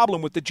one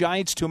problem with the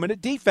Giants'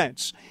 2-minute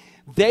defense.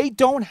 They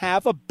don't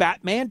have a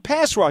Batman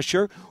pass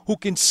rusher who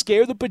can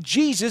scare the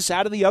bejesus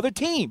out of the other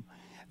team.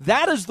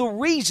 That is the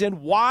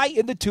reason why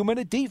in the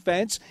 2-minute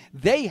defense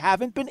they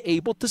haven't been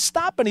able to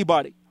stop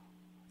anybody.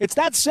 It's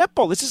that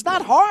simple. This is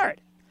not hard.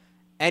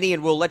 And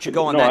Ian, we'll let you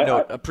go on that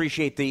note.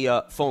 Appreciate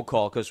the phone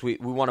call because we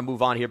want to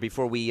move on here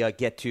before we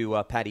get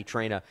to Patty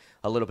Traina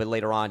a little bit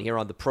later on here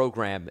on the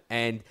program.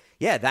 And,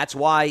 yeah, that's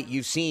why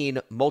you've seen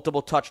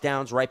multiple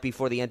touchdowns right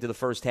before the end of the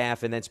first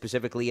half and then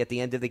specifically at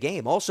the end of the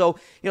game. Also,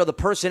 the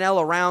personnel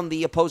around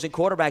the opposing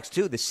quarterbacks,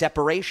 too, the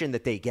separation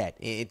that they get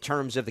in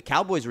terms of the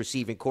Cowboys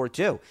receiving core,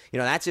 too.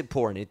 That's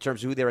important in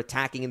terms of who they're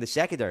attacking in the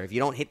secondary. If you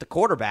don't hit the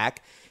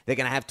quarterback, they're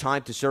going to have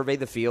time to survey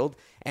the field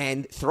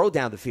and throw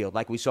down the field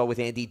like we saw with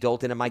Andy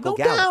Dalton and Michael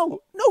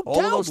Gallup. No All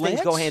doubt, of those things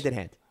Lance. go hand in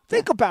hand.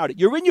 Think about it.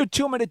 You're in your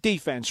 2-minute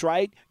defense,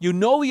 right? You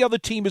know the other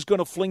team is going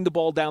to fling the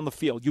ball down the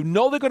field. You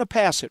know they're going to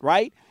pass it,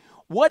 right?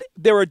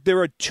 There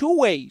are two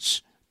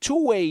ways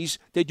two ways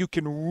that you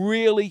can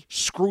really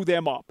screw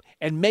them up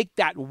and make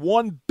that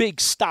one big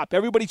stop.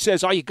 Everybody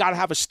says, oh, you got to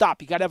have a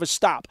stop. You got to have a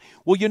stop.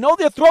 Well, you know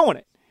they're throwing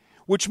it,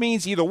 which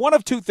means either one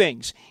of two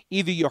things.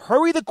 Either you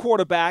hurry the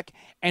quarterback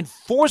and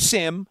force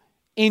him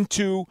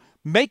into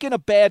making a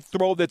bad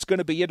throw that's going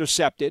to be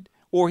intercepted,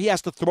 or he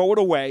has to throw it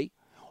away,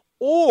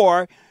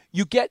 or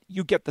you get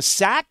the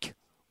sack,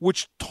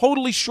 which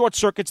totally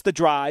short-circuits the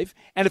drive.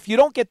 And if you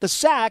don't get the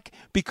sack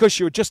because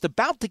you're just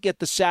about to get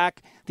the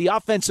sack, the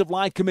offensive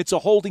line commits a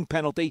holding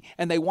penalty,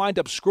 and they wind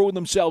up screwing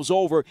themselves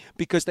over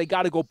because they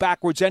got to go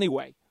backwards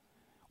anyway.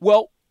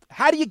 Well,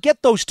 how do you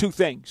get those two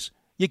things?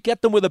 You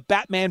get them with a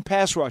Batman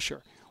pass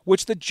rusher,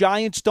 which the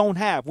Giants don't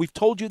have. We've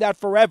told you that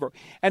forever.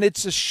 And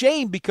it's a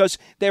shame because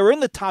they're in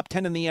the top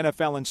 10 in the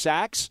NFL in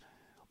sacks,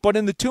 but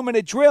in the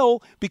 2-minute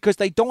drill, because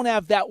they don't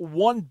have that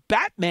one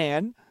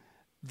Batman,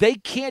 they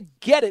can't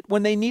get it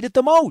when they need it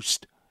the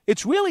most.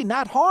 It's really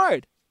not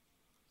hard.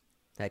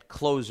 That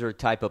closer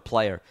type of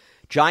player.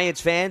 Giants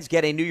fans,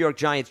 get a New York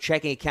Giants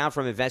checking account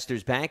from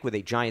Investors Bank with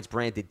a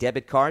Giants-branded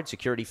debit card,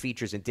 security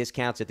features, and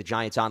discounts at the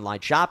Giants online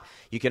shop.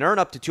 You can earn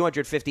up to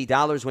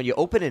 $250 when you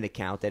open an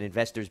account at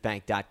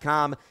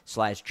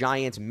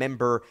investorsbank.com/Giants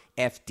member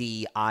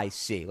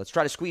FDIC. Let's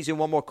try to squeeze in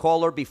one more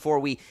caller before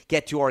we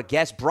get to our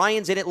guest.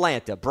 Brian's in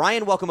Atlanta.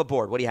 Brian, welcome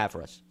aboard. What do you have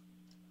for us?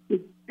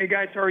 Hey,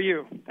 guys, how are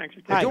you? Thanks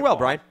for taking Doing well,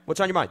 Brian. What's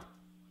on your mind?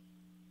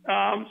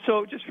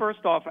 So just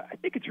first off, I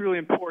think it's really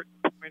important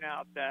to point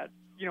out that,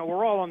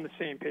 we're all on the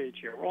same page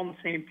here. We're all on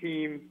the same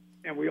team,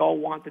 and we all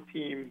want the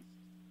team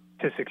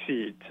to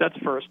succeed. So that's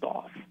first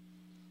off.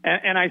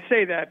 And I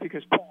say that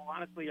because, Paul,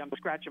 honestly, I'm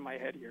scratching my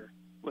head here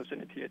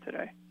listening to you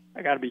today.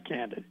 I got to be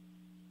candid.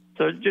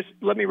 So just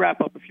let me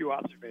wrap up a few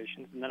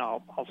observations, and then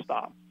I'll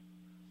stop.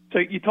 So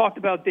you talked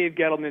about Dave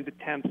Gettleman's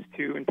attempts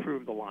to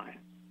improve the line,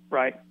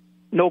 right?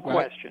 No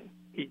question.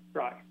 He's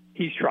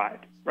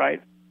tried,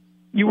 right?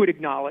 You would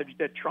acknowledge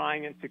that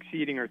trying and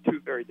succeeding are two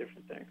very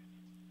different things.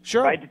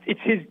 Sure. Right?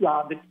 It's his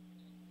job.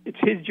 It's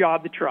his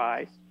job to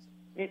try.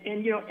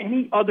 And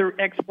any other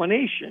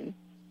explanation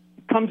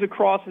comes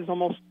across as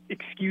almost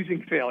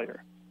excusing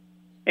failure.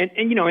 And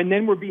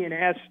then we're being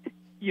asked,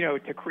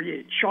 to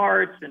create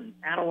charts and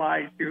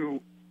analyze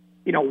who,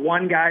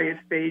 one guy is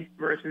faced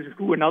versus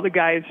who another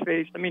guy is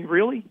faced. I mean,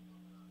 really?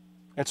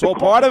 That's all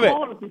part of it.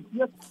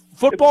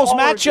 Football's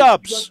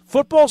matchups.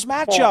 Football's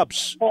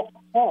matchups.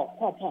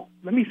 Paul,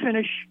 let me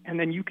finish, and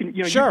then you can.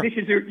 Sure. This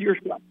is your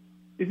show.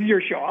 This is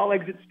your show. I'll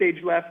exit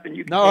stage left, and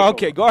you can. No,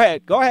 okay, go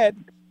ahead.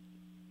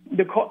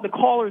 The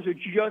callers are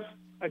just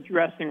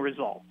addressing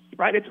results,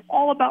 right? It's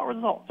all about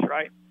results,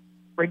 right?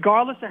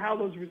 Regardless of how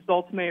those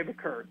results may have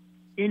occurred,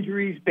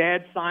 injuries,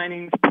 bad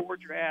signings, poor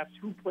drafts,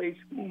 who plays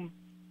whom,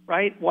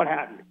 right? What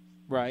have you?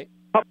 Right.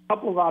 A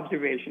couple of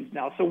observations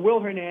now. So Will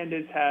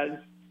Hernandez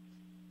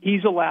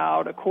he's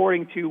allowed,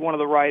 according to one of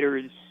the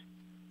writers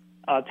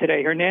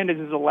today, Hernandez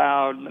is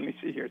allowed,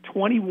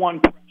 21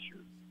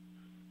 pressures,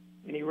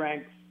 and he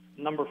ranks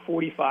number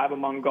 45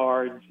 among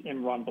guards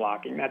in run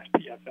blocking. That's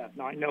PFF.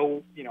 Now, I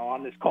know,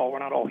 on this call, we're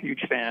not all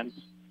huge fans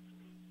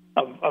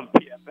of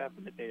PFF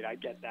and the data. I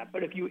get that.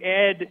 But if you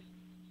add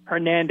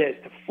Hernandez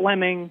to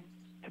Fleming,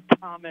 to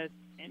Thomas,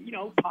 and,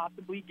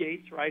 possibly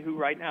Gates, right, who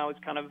right now is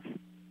kind of,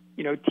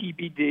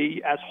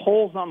 TBD, as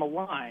holes on the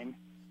line,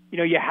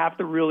 you have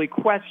to really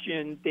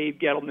question Dave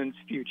Gettleman's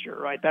future,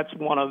 right? That's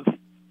one of,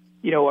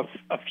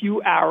 a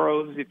few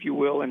arrows, if you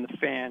will, in the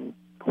fan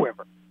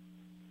quiver.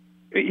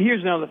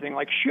 Here's another thing.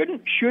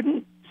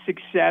 Shouldn't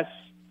success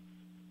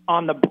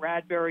on the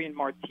Bradbury and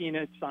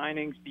Martinez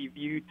signings be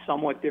viewed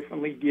somewhat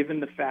differently,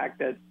 given the fact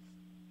that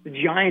the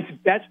Giants'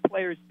 best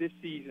players this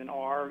season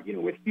are,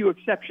 with few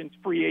exceptions,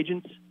 free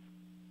agents,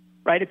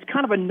 right? It's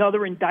kind of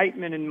another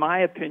indictment, in my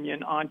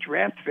opinion, on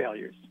draft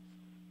failures.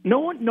 No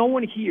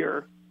one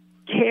here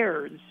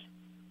cares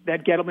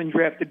that Gettleman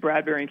drafted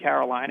Bradbury in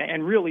Carolina,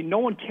 and really no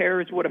one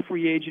cares what a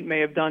free agent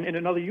may have done in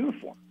another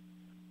uniform,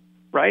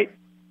 right?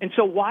 And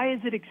so why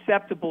is it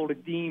acceptable to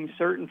deem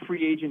certain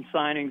free agent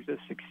signings a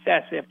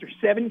success after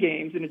 7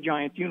 games in a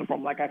Giants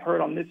uniform, like I've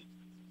heard on this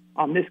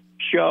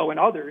show and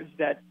others,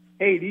 that,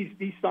 hey,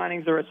 these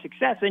signings are a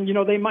success, and,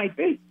 they might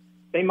be.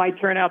 They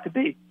might turn out to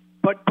be.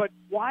 But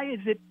why is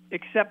it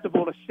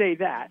acceptable to say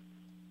that,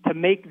 to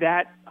make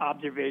that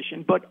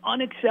observation, but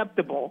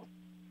unacceptable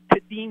to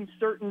deem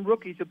certain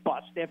rookies a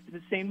bust after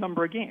the same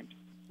number of games?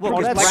 Well,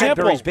 because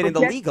Bradbury's been in the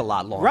league a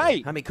lot longer.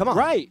 Right. I mean, come on.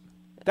 Right.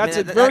 That's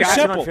very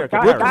simple.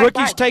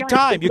 Rookies take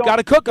time. You got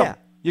to cook them. Yeah.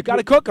 You got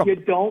to cook them. You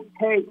don't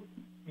pay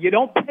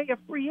a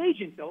free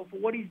agent though for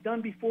what he's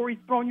done before he's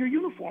thrown your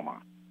uniform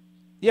on.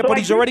 Yeah, So but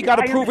I he's already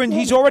got a proven.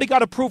 He's already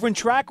got a proven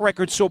track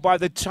record. So by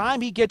the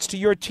time he gets to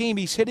your team,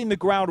 he's hitting the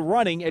ground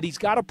running, and he's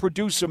got to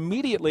produce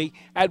immediately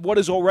at what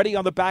is already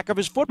on the back of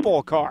his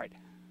football card.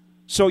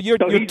 So you're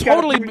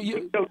totally.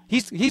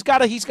 He's got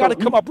to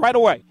come up right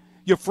away.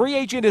 Your free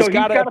agent has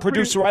got to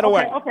produce right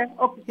away. Okay.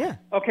 Yeah.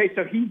 Okay,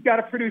 so he's got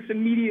to produce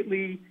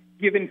immediately,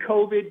 given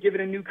COVID, given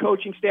a new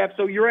coaching staff.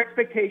 So your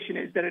expectation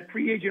is that a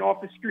free agent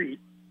off the street,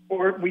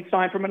 or we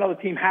sign from another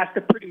team, has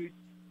to produce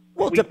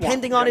Well,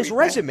 depending on his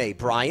resume,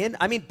 Brian.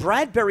 I mean,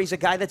 Bradbury's a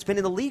guy that's been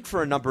in the league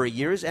for a number of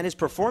years and has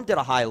performed at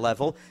a high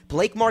level.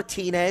 Blake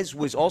Martinez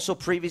was also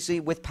previously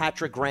with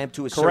Patrick Graham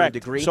to a certain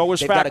degree. So was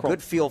They've Fackrell. got a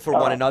good feel for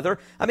one another.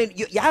 I mean,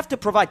 you have to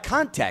provide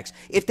context.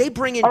 If they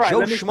bring in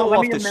Joe Schmo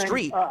off the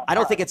street, I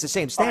don't think it's the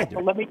same standard.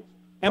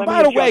 And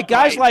by the way,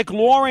 guys like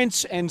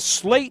Lawrence and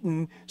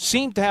Slayton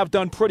seem to have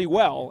done pretty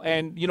well.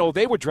 And,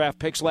 they were draft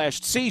picks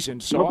last season.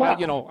 So,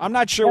 I'm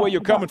not sure where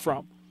you're coming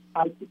from.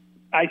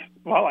 I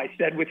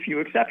said with few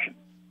exceptions.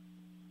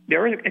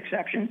 There are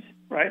exceptions,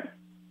 right?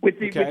 With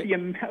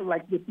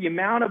the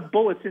amount of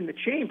bullets in the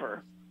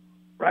chamber,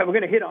 right? We're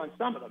going to hit on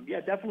some of them.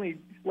 Yeah, definitely.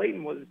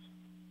 Slayton was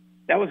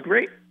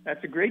great.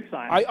 That's a great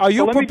sign. Are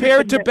you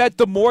prepared to bet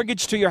the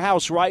mortgage to your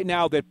house right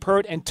now that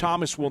Pert and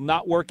Thomas will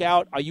not work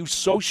out? Are you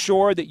so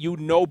sure that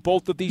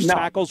both of these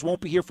tackles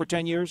won't be here for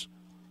 10 years?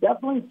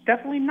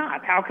 Definitely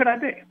not. How could I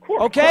be? Of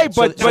course. Okay,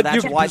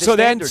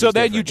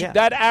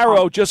 that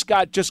arrow just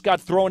got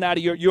thrown out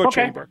of your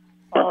chamber.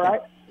 All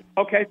right.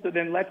 Okay, so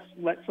then let's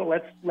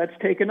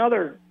take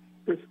another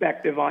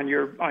perspective on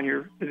your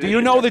position. Do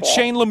you know that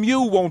Shane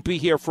Lemieux won't be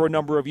here for a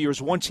number of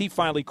years once he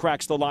finally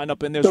cracks the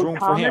lineup and there's room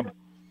for him?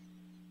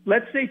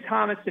 Let's say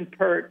Thomas and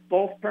Pert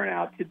both turn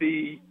out to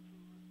be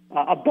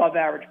above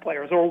average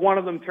players, or one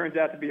of them turns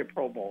out to be a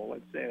Pro Bowl.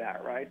 Let's say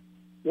that, right?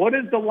 What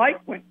is the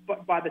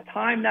by the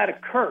time that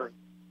occurs?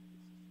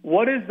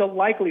 What is the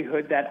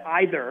likelihood that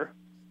either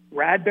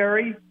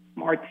Bradbury,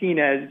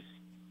 Martinez,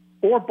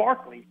 or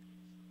Barkley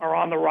are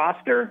on the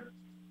roster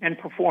and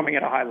performing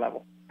at a high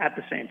level at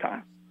the same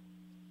time?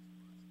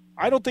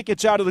 I don't think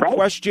it's out of the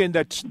question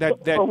that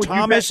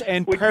Thomas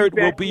and Pert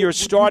will be your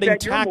starting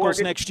tackles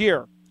next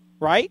year,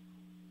 right?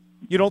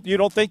 You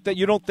don't think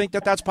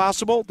that that's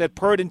possible? That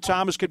Pert and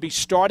Thomas could be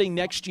starting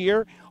next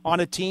year on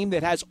a team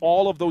that has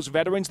all of those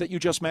veterans that you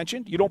just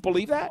mentioned? You don't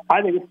believe that?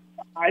 I think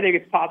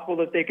it's possible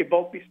that they could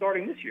both be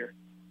starting this year.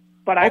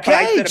 But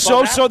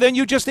so then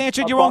you just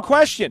answered your own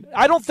question.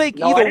 I don't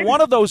think either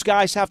one of those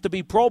guys have to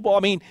be Pro Bowl.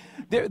 I mean,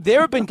 there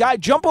have been guys.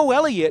 Jumbo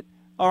Elliott,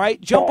 all right.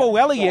 Jumbo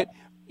Elliott,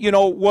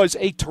 was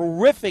a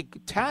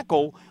terrific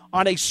tackle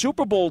on a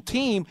Super Bowl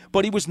team,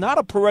 but he was not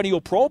a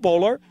perennial Pro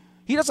Bowler.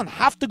 He doesn't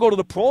have to go to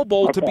the Pro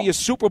Bowl to be a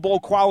Super Bowl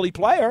quality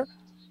player.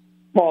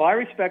 Well, I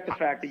respect the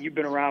fact that you've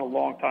been around a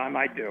long time.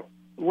 I do.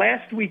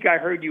 Last week I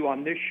heard you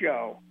on this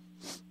show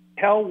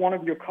tell one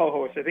of your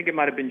co-hosts, I think it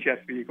might have been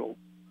Jeff Beagle,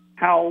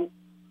 how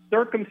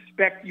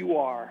circumspect you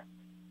are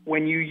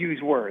when you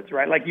use words,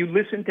 right? Like you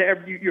listen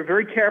to you're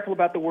very careful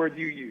about the words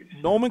you use.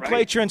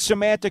 Nomenclature and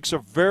semantics are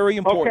very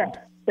important. Okay.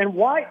 Then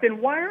why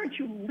aren't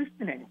you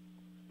listening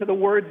to the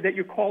words that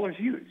your callers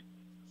use?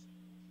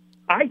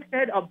 I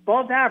said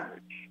above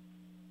average.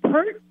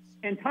 Pert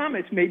and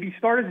Thomas may be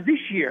starters this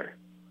year.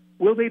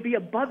 Will they be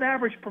above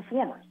average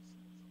performers?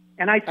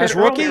 And I said as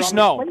rookies,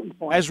 no.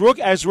 As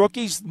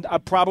rookies,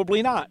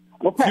 probably not.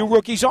 Okay. Few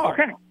rookies are.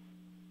 Okay.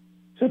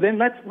 So then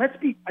let's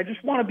be. I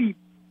just want to be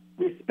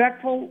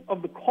respectful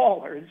of the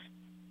callers,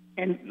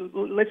 and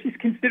let's just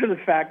consider the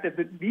fact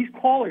that these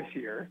callers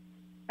here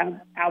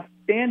have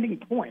outstanding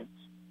points,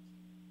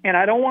 and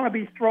I don't want to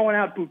be throwing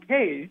out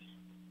bouquets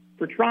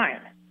for trying.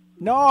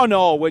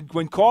 No.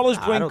 When callers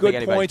bring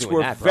good points,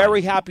 we're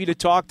very happy to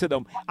talk to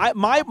them.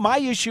 My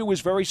issue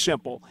is very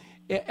simple.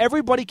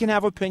 Everybody can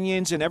have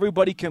opinions, and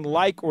everybody can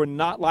like or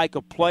not like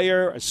a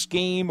player, a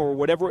scheme, or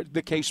whatever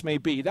the case may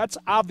be. That's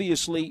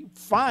obviously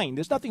fine.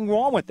 There's nothing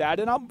wrong with that,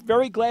 and I'm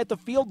very glad to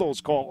field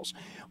those calls.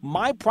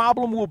 My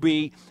problem will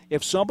be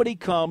if somebody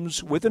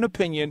comes with an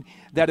opinion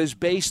that is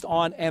based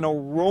on an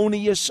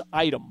erroneous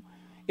item.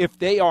 If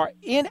they are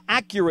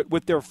inaccurate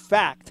with their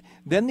fact,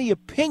 then the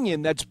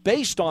opinion that's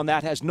based on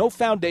that has no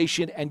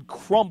foundation and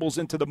crumbles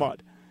into the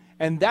mud.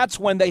 And that's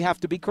when they have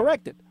to be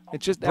corrected.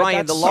 It's just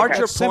Brian, the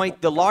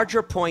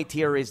larger point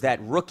here is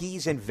that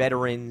rookies and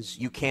veterans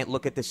you can't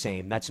look at the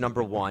same. That's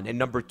number one. And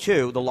number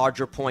two, the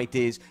larger point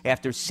is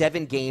after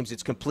 7 games,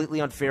 it's completely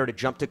unfair to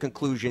jump to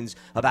conclusions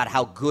about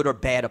how good or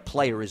bad a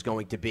player is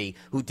going to be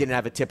who didn't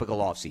have a typical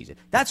offseason.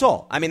 That's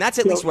all. I mean, that's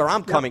at least where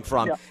I'm coming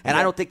from, and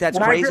I don't think that's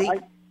crazy.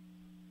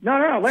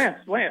 No, Lance,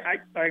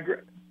 I agree.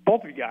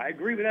 Both of you guys, I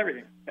agree with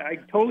everything. I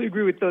totally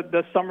agree with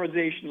the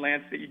summarization,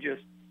 Lance, that you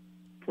just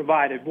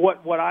provided.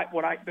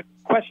 The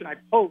question I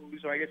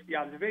posed, or I guess the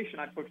observation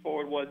I put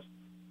forward was,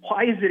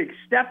 why is it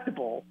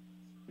acceptable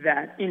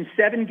that in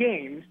 7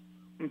 games,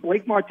 when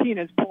Blake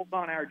Martinez pulls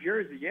on our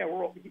jersey,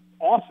 we're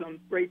awesome,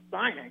 great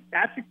signing,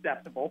 that's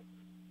acceptable,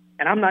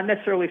 and I'm not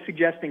necessarily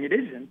suggesting it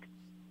isn't,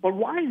 but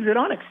why is it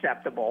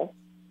unacceptable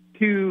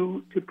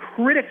to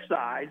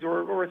criticize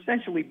or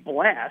essentially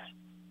blast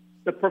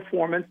the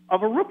performance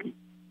of a rookie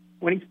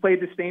when he's played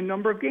the same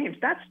number of games?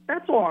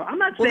 That's all. I'm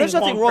not saying there's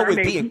nothing wrong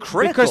with being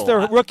critical. Because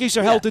the rookies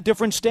are held to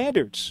different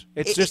standards.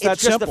 It's just that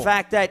simple. It's just the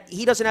fact that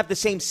he doesn't have the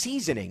same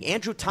seasoning.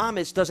 Andrew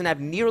Thomas doesn't have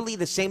nearly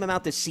the same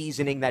amount of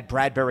seasoning that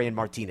Bradbury and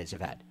Martinez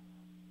have had.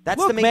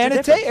 That's the major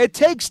difference. It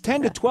takes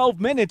 10 to 12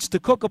 minutes to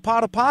cook a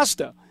pot of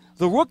pasta.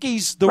 The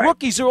rookies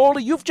are older.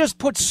 You've just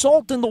put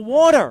salt in the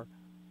water.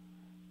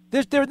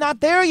 They're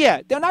not there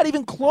yet. They're not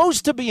even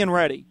close to being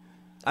ready.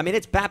 I mean,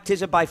 it's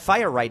baptism by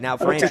fire right now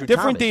for Andrew Thomas.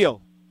 Different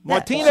deal.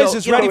 Martinez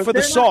is ready for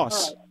the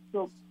sauce.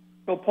 So,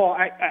 Paul,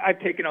 I've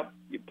taken up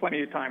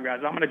plenty of time, guys.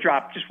 I'm going to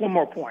drop just one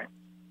more point.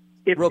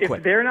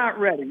 If they're not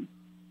ready,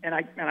 and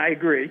I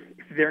agree,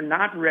 if they're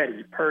not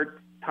ready, per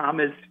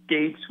Thomas,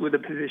 Gates with a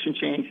position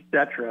change,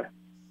 etc.,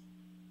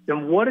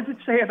 then what does it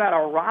say about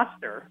our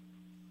roster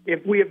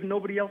if we have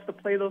nobody else to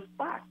play those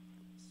spots?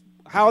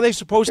 How are they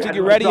supposed to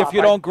get ready if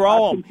you don't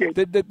grow them?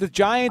 The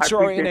Giants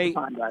are in a –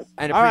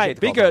 all right,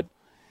 be good.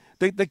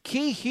 The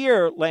key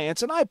here,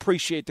 Lance, and I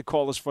appreciate the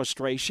caller's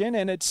frustration,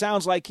 and it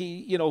sounds like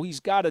he's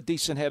got a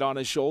decent head on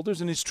his shoulders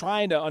and is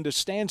trying to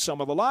understand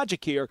some of the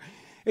logic here.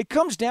 It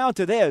comes down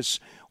to this.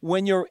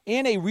 When you're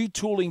in a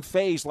retooling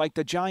phase like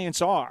the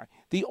Giants are,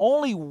 the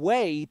only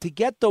way to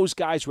get those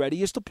guys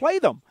ready is to play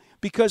them.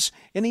 Because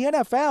in the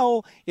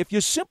NFL, if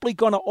you're simply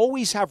going to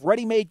always have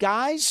ready-made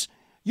guys,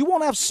 you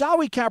won't have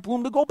salary cap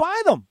room to go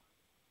buy them.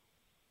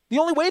 The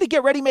only way to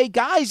get ready-made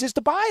guys is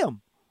to buy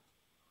them.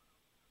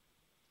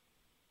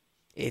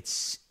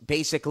 It's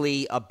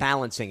basically a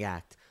balancing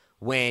act.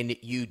 When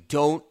you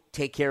don't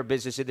take care of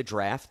business in the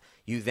draft,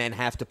 you then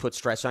have to put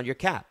stress on your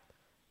cap.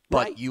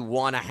 But you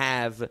want to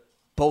have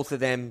both of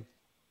them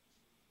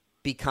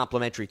be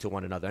complementary to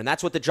one another. And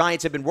that's what the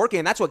Giants have been working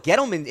on. That's what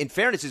Gettleman, in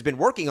fairness, has been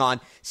working on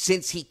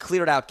since he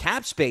cleared out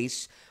cap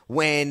space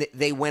when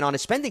they went on a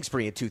spending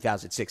spree in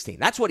 2016.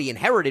 That's what he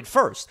inherited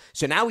first.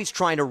 So now he's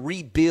trying to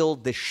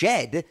rebuild the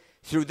shed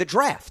through the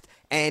draft.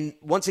 And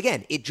once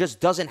again, it just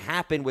doesn't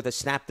happen with a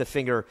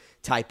snap-the-finger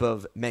type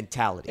of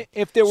mentality.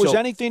 If there was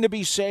anything to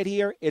be said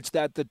here, it's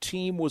that the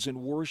team was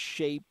in worse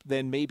shape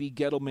than maybe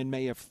Gettleman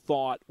may have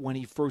thought when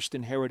he first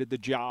inherited the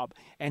job.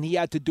 And he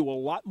had to do a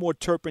lot more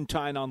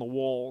turpentine on the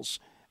walls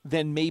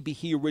than maybe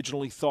he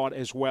originally thought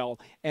as well.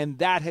 And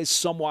that has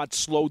somewhat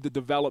slowed the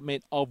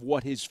development of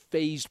what his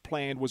phased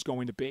plan was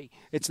going to be.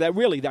 It's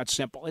really that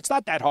simple. It's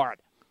not that hard.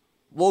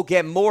 We'll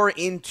get more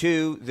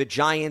into the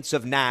Giants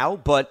of now,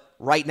 but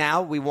right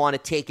now we want to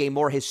take a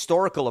more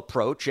historical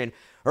approach. And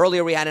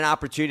earlier we had an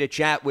opportunity to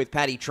chat with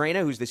Patty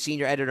Traina, who's the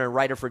senior editor and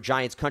writer for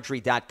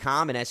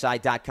GiantsCountry.com and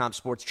SI.com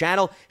Sports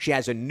Channel. She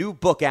has a new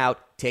book out.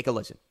 Take a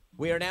listen.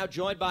 We are now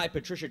joined by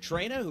Patricia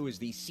Traina, who is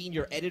the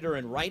senior editor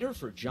and writer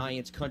for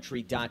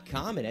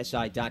GiantsCountry.com and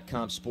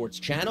SI.com Sports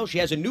Channel. She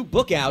has a new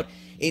book out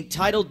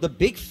entitled The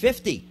Big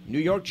 50, New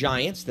York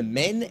Giants, the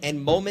Men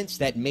and Moments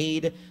That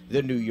Made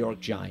the New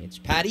York Giants.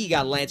 Patty, you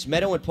got Lance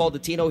Meadow and Paul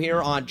Dottino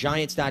here on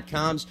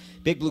Giants.com's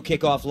Big Blue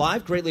Kickoff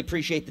Live. Greatly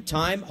appreciate the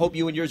time. Hope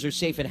you and yours are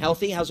safe and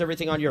healthy. How's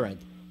everything on your end?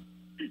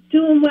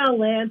 Doing well,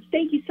 Lance.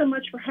 Thank you so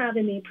much for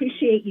having me.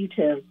 Appreciate you,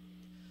 too.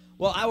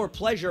 Well, our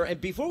pleasure. And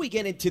before we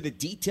get into the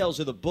details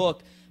of the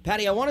book,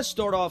 Patty, I want to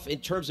start off in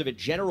terms of a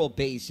general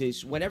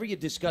basis. Whenever you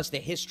discuss the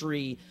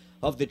history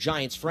of the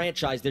Giants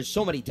franchise, there's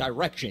so many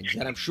directions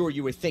that I'm sure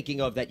you were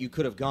thinking of that you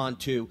could have gone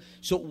to.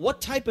 So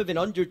what type of an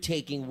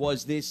undertaking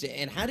was this,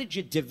 and how did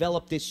you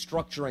develop this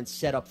structure and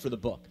setup for the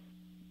book?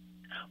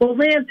 Well,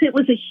 Lance, it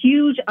was a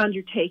huge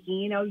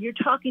undertaking. You know, you're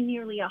talking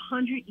nearly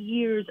 100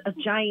 years of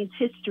Giants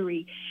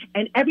history,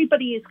 and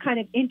everybody is kind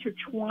of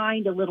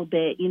intertwined a little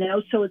bit, you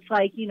know. So it's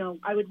like, you know,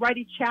 I would write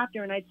a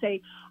chapter and I'd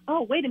say,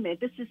 oh, wait a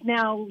minute, this is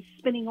now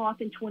spinning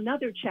off into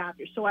another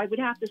chapter. So I would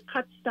have to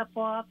cut stuff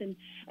off and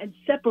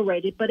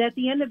separate it. But at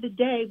the end of the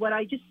day, what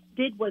I just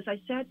did was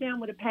I sat down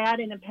with a pad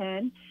and a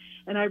pen,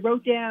 and I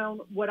wrote down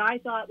what I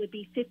thought would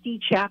be 50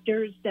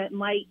 chapters that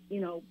might,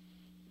 you know,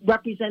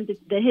 represent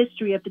the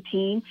history of the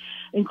team,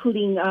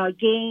 including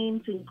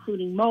games,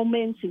 including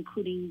moments,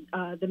 including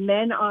the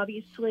men,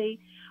 obviously.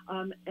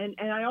 And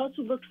I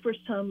also looked for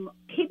some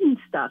hidden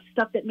stuff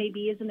that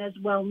maybe isn't as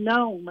well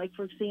known, like,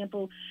 for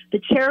example, the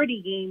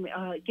charity game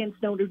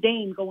against Notre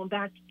Dame, going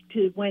back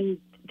to when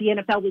the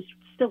NFL was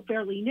still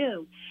fairly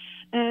new.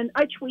 And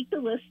I tweaked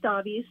the list,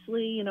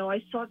 obviously. You know,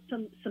 I sought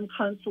some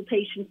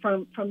consultation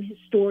from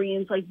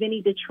historians like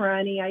Vinny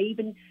Vitrani. I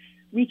even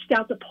reached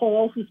out to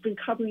Paul, who's been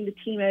covering the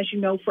team, as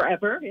you know,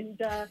 forever. And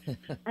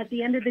at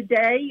the end of the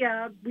day,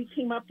 I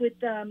came up with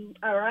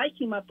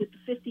the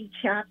 50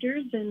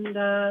 chapters and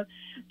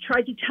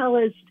tried to tell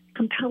as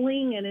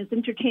compelling and as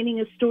entertaining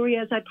a story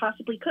as I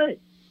possibly could.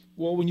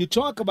 Well, when you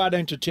talk about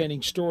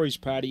entertaining stories,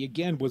 Patty,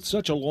 again, with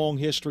such a long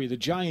history, the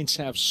Giants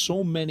have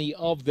so many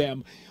of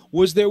them.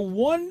 Was there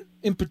one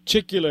in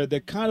particular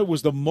that kind of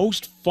was the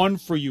most fun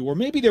for you, or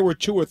maybe there were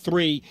two or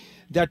three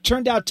that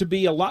turned out to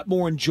be a lot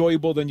more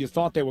enjoyable than you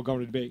thought they were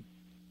going to be?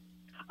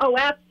 Oh,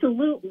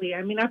 absolutely.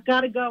 I mean, I've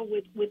got to go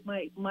with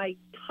my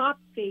top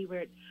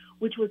favorite,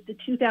 which was the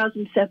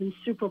 2007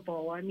 Super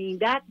Bowl. I mean,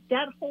 that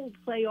whole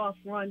playoff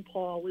run,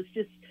 Paul, was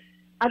just,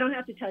 I don't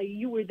have to tell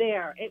you were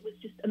there. It was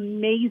just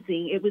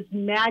amazing. It was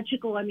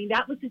magical. I mean,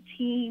 that was a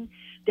team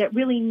that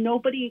really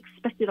nobody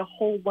expected a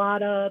whole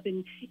lot of,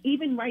 and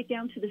even right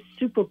down to the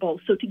Super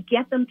Bowl. So to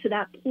get them to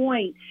that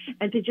point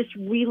and to just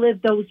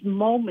relive those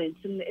moments,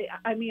 and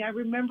I mean, I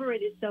remember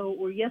it as though it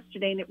were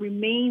yesterday, and it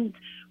remains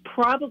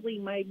probably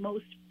my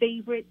most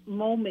favorite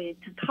moment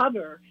to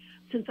cover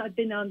since I've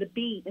been on the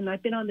beat, and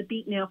I've been on the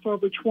beat now for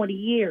over 20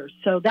 years.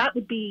 So that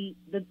would be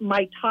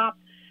my top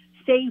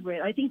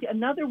favorite. I think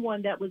another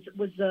one that was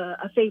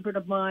a favorite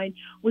of mine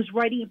was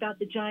writing about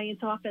the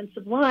Giants'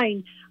 offensive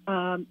line.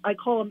 I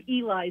call them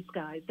Eli's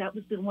guys. That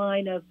was the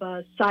line of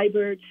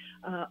Seibert,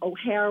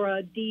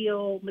 O'Hara,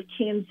 Deal,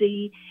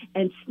 McKenzie,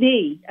 and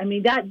Snee. I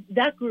mean,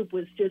 that group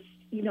was just,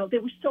 they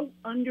were so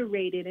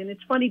underrated. And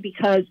it's funny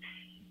because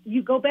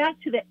you go back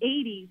to the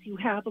 80s, you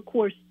have, of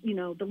course,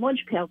 the Lunch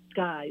Pail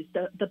guys,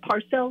 the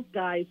Parcells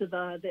guys of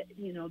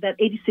that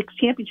 86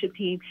 championship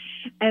team.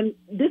 And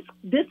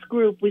this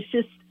group was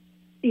just,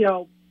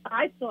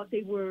 I thought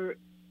they were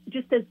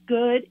just as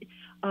good,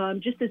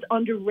 just as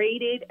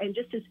underrated, and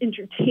just as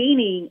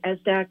entertaining as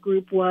that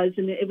group was.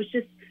 And it was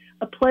just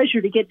a pleasure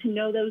to get to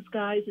know those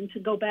guys and to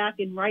go back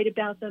and write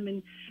about them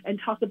and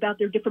talk about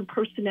their different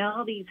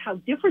personalities, how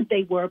different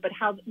they were, but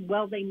how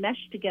well they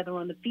meshed together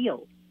on the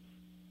field.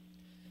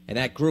 And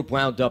that group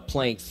wound up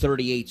playing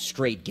 38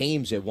 straight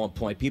games at one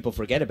point. People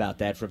forget about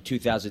that, from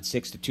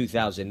 2006 to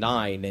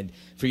 2009. And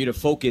for you to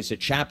focus a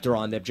chapter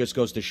on them just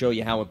goes to show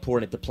you how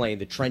important the play in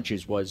the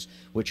trenches was,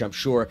 which I'm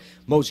sure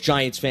most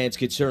Giants fans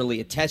could certainly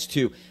attest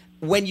to.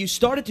 When you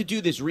started to do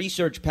this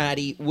research,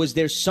 Patty, was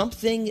there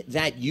something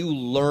that you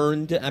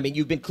learned? I mean,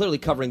 you've been clearly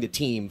covering the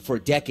team for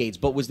decades,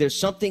 but was there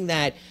something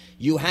that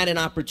you had an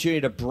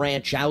opportunity to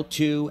branch out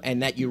to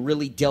and that you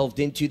really delved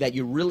into that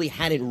you really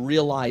hadn't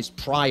realized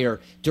prior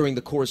during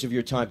the course of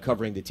your time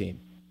covering the team?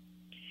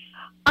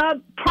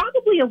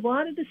 Probably a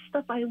lot of the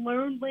stuff I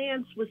learned,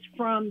 Lance, was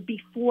from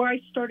before I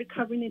started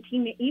covering the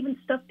team, even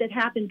stuff that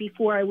happened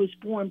before I was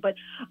born. But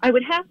I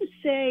would have to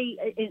say,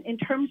 in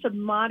terms of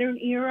modern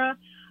era,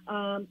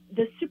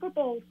 the Super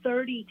Bowl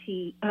 30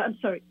 team,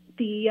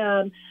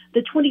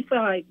 the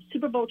 25,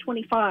 Super Bowl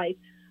 25,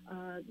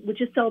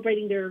 which is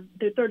celebrating their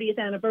 30th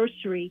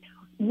anniversary.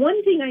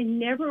 One thing I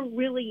never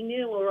really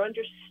knew or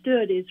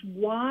understood is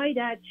why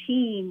that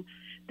team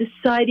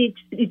decided,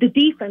 the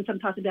defense I'm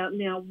talking about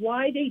now,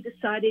 why they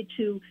decided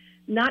to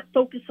not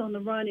focus on the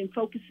run and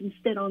focus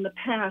instead on the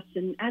pass.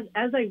 And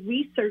as I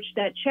researched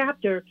that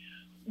chapter,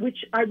 which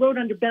I wrote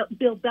under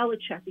Bill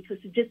Belichick, because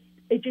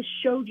it just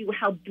showed you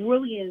how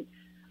brilliant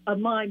a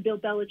mind Bill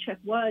Belichick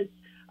was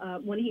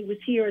when he was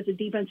here as a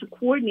defensive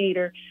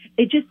coordinator.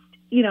 It just,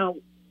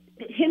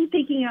 him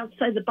thinking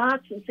outside the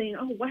box and saying,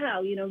 oh,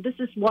 wow, this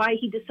is why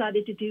he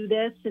decided to do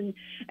this, and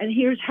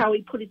here's how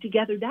he put it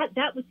together.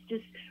 That was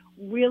just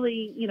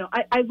really,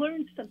 I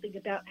learned something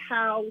about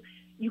how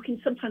you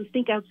can sometimes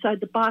think outside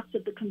the box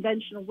of the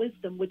conventional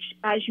wisdom, which,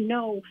 as you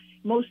know,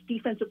 most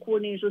defensive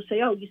coordinators will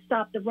say, oh, you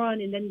stop the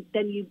run and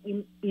then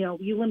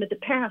you limit the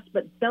pass.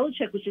 But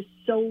Belichick was just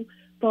so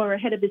far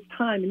ahead of his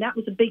time, and that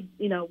was a big,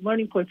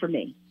 learning point for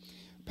me.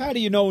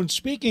 Patty, and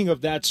speaking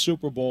of that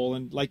Super Bowl,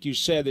 and like you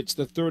said, it's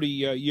the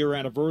 30-year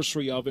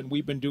anniversary of it, and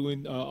we've been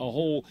doing a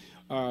whole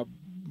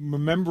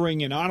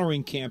remembering and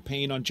honoring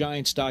campaign on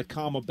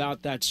Giants.com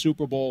about that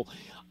Super Bowl.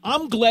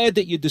 I'm glad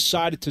that you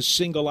decided to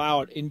single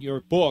out in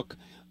your book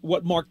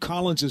what Mark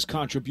Collins'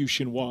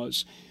 contribution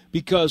was,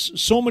 because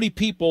so many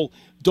people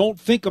don't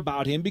think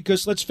about him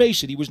because, let's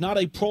face it, he was not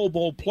a Pro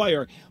Bowl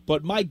player,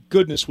 but my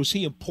goodness, was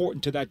he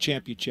important to that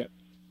championship.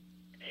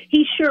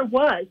 He sure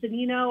was.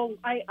 And,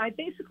 I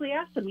basically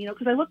asked him,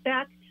 because I looked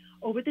back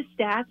over the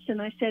stats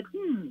and I said,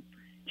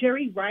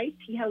 Jerry Rice,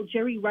 he held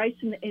Jerry Rice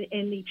in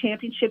the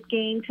championship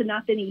game to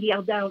nothing. He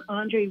held down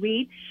Andre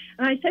Reed.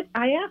 And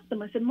I asked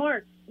him, I said,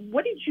 Mark,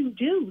 what did you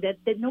do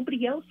that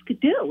nobody else could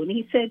do? And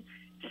he said,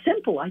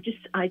 simple. I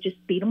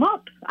just beat them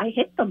up. I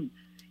hit them.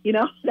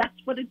 That's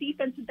what a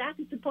defensive back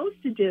is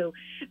supposed to do.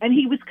 And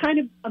he was kind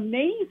of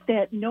amazed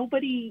that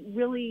nobody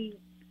really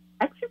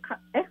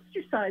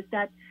exercised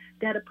that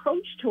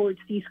approach towards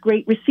these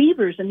great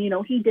receivers. And,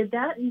 he did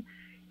that. And,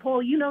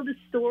 Paul, the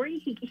story.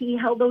 He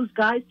held those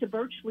guys to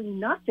virtually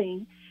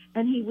nothing.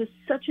 And he was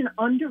such an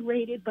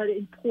underrated but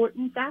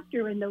important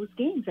factor in those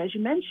games, as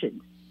you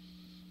mentioned.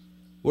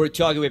 We're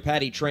talking with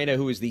Patty Traina,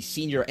 who is the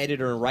senior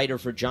editor and writer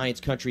for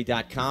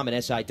GiantsCountry.com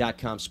and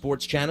SI.com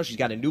sports channel. She's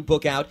got a new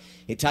book out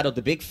entitled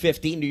The Big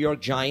 50, New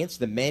York Giants,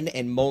 The Men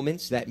and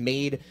Moments That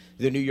Made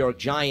the New York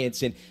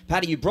Giants. And,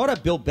 Patty, you brought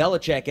up Bill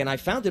Belichick, and I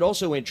found it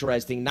also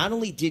interesting. Not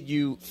only did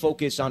you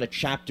focus on a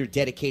chapter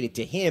dedicated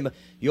to him,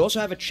 you also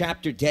have a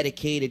chapter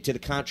dedicated to the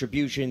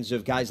contributions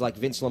of guys like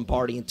Vince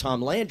Lombardi and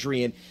Tom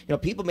Landry. And,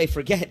 people may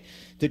forget,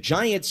 the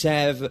Giants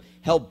have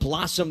helped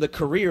blossom the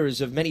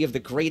careers of many of the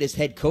greatest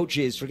head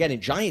coaches, forget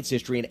in Giants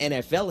history and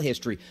NFL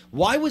history.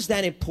 Why was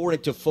that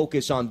important to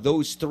focus on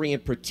those three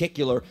in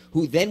particular,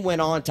 who then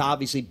went on to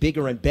obviously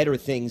bigger and better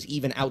things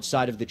even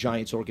outside of the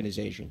Giants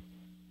organization?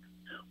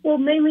 Well,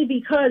 mainly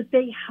because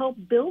they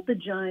helped build the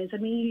Giants. I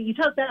mean, you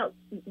talk about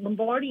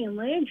Lombardi and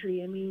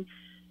Landry. I mean,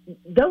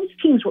 those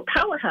teams were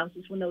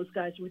powerhouses when those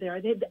guys were there.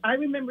 I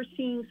remember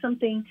seeing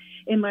something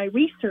in my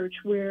research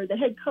where the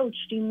head coach,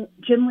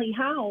 Jim Lee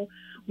Howe,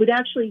 would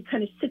actually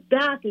kind of sit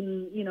back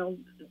and,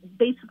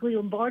 basically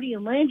Lombardi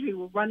and Landry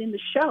were running the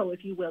show,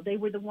 if you will. They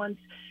were the ones,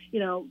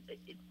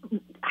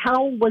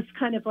 Howell was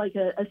kind of like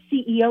a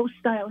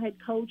CEO-style head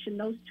coach, and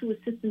those two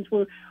assistants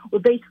were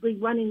basically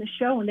running the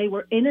show, and they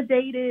were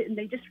innovative, and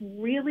they just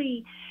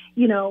really,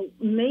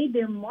 made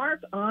their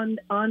mark on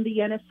the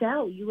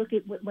NFL. You look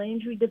at what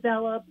Landry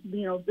developed,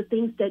 the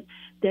things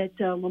that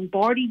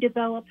Lombardi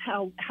developed,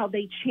 how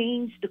they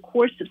changed the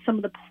course of some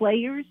of the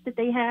players that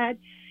they had,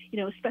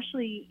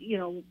 especially,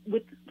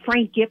 with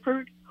Frank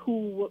Gifford,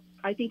 who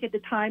I think at the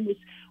time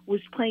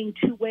was playing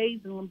two ways,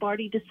 and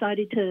Lombardi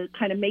decided to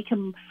kind of make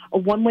him a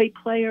one-way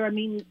player. I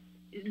mean,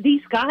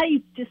 these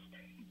guys just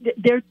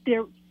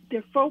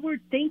they're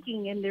forward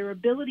thinking, and their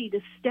ability to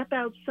step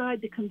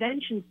outside the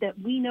conventions that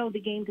we know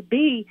the game to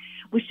be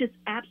was just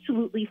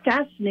absolutely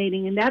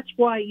fascinating. And that's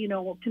why,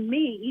 to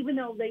me, even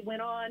though they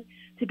went on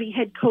to be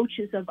head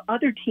coaches of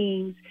other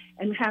teams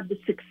and have the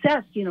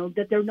success,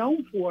 that they're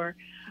known for,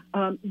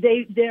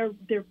 their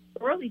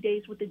early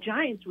days with the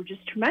Giants were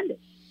just tremendous.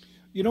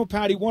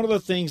 Patty, one of the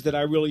things that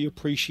I really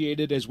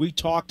appreciated as we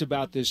talked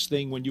about this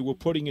thing when you were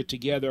putting it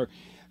together,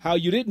 how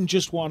you didn't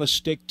just want to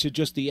stick to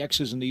just the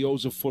X's and the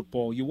O's of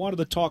football. You wanted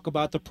to talk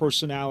about the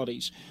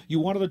personalities. You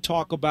wanted to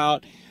talk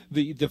about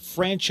the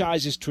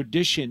franchise's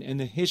tradition and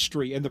the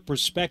history and the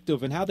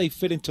perspective and how they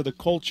fit into the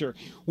culture,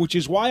 which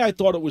is why I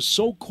thought it was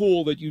so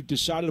cool that you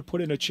decided to put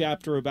in a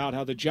chapter about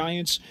how the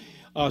Giants'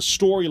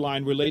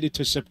 storyline related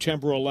to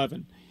September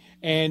 11.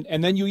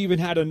 And then you even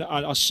had a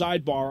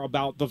sidebar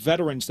about the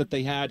veterans that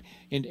they had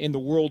in the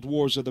world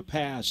wars of the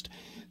past.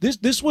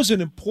 This was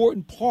an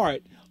important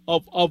part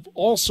of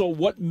also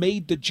what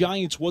made the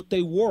Giants what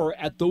they were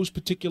at those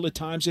particular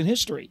times in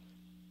history.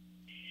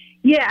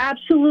 Yeah,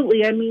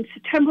 absolutely. I mean,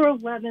 September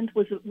 11th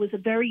was a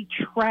very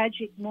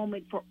tragic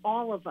moment for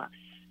all of us.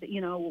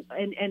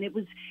 And it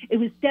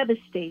was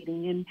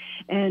devastating,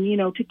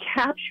 and to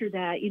capture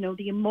that,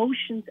 the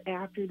emotions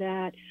after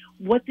that,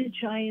 what the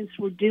Giants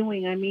were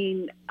doing. I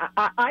mean,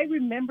 I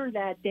remember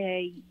that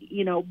day,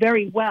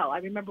 very well. I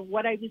remember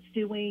what I was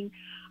doing.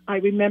 I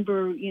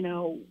remember,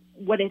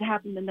 what had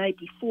happened the night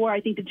before.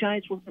 I think the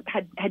Giants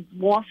had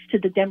lost to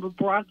the Denver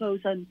Broncos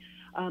on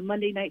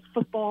Monday Night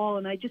Football,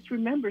 and I just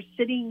remember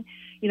sitting,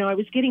 I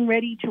was getting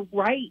ready to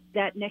write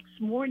that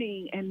next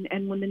morning,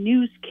 and when the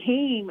news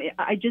came,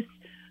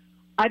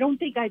 I don't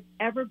think I've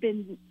ever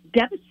been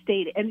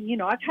devastated.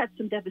 And, I've had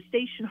some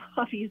devastation,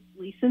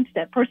 obviously, since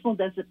that, personal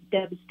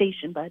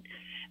devastation. But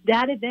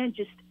that event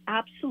just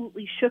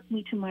absolutely shook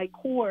me to my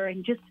core,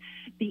 and just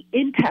the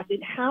impact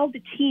and how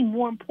the team,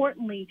 more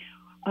importantly,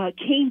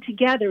 came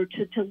together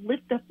to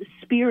lift up the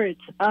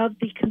spirits of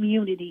the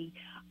community,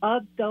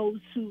 of those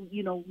who,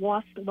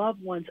 lost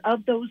loved ones,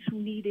 of those who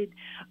needed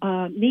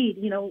need.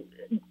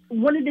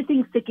 One of the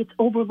things that gets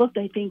overlooked,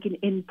 I think,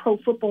 in pro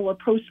football or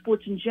pro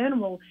sports in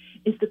general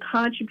is the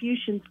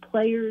contributions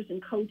players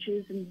and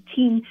coaches and the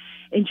team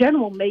in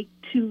general make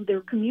to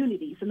their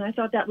communities. And I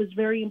thought that was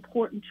very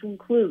important to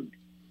include.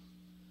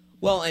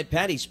 Well, and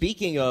Patty,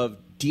 speaking of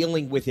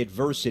dealing with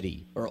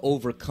adversity or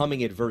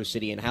overcoming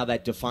adversity and how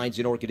that defines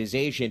an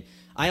organization,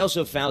 I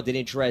also found it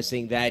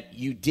interesting that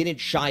you didn't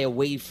shy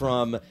away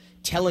from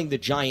telling the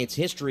Giants'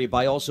 history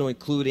by also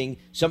including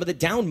some of the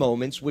down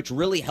moments which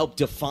really helped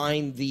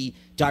define the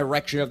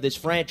direction of this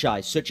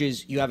franchise, such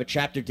as you have a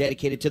chapter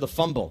dedicated to the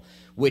fumble,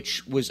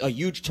 which was a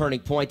huge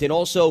turning point, and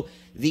also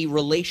the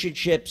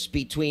relationships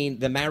between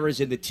the Maras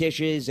and the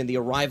Tisches and the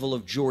arrival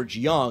of George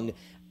Young.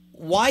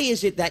 Why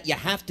is it that you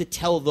have to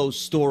tell those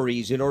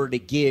stories in order to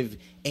give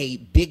a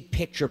big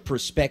picture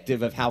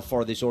perspective of how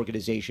far this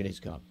organization has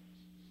come?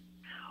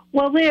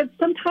 Well, Lance,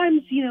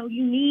 sometimes, you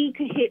need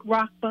to hit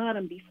rock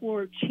bottom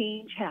before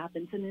change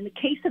happens. And in the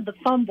case of the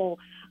fumble,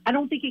 I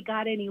don't think it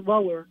got any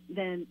lower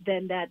than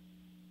that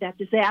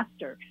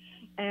disaster.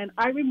 And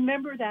I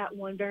remember that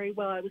one very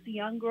well. I was a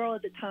young girl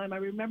at the time. I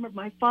remember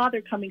my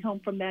father coming home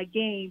from that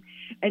game,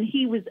 and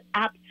he was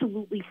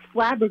absolutely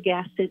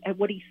flabbergasted at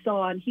what he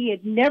saw. And he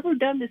had never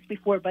done this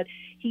before, but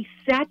he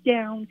sat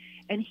down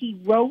and he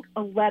wrote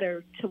a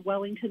letter to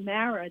Wellington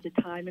Mara at the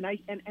time.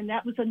 And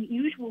that was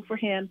unusual for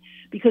him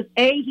because,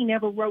 A, he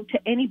never wrote to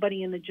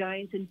anybody in the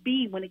Giants, and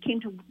B, when it came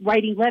to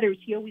writing letters,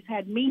 he always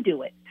had me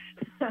do it,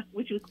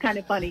 which was kind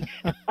of funny.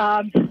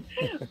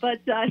 But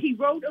he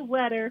wrote a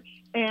letter,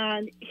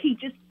 and he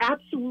just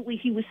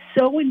he was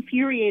so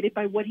infuriated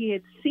by what he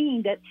had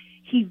seen that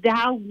he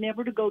vowed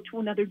never to go to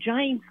another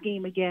Giants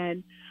game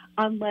again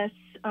unless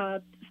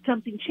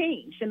something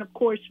changed. And, of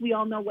course, we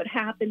all know what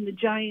happened. The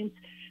Giants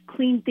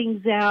cleaned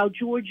things out.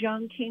 George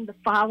Young came the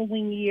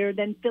following year.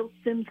 Then Phil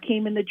Simms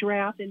came in the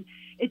draft. And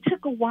it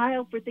took a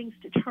while for things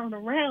to turn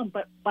around.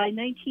 But by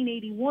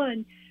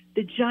 1981,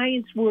 the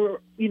Giants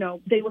were,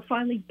 they were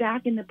finally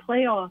back in the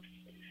playoffs.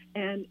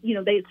 And,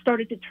 they had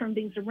started to turn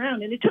things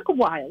around. And it took a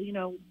while.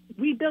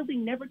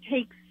 Rebuilding never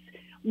takes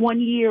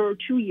 1 year or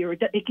 2 years.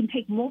 It can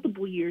take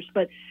multiple years.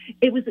 But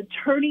it was a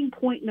turning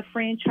point in the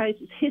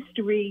franchise's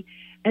history.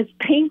 As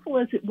painful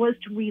as it was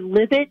to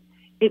relive it,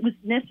 it was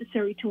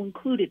necessary to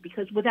include it,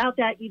 because without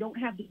that, you don't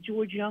have the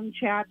George Young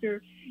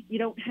chapter, you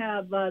don't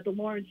have the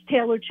Lawrence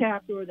Taylor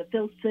chapter or the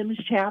Phil Simms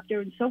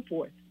chapter, and so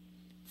forth.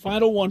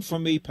 Final one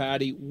from me,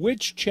 Patty.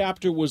 Which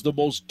chapter was the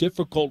most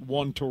difficult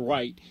one to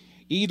write?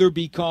 Either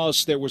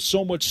because there was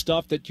so much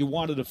stuff that you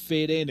wanted to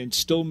fit in and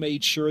still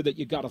made sure that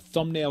you got a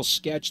thumbnail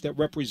sketch that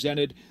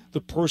represented the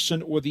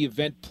person or the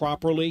event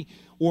properly,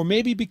 or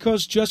maybe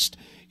because just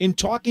in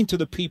talking to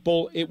the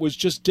people, it was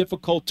just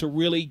difficult to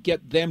really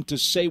get them to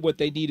say what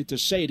they needed to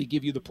say to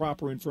give you the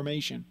proper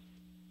information.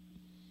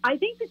 I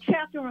think the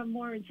chapter on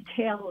Lawrence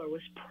Taylor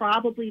was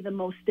probably the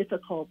most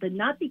difficult, and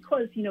not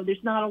because,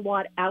 there's not a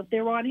lot out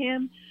there on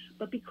him,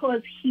 but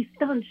because he's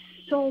done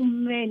so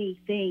many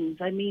things.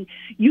 I mean,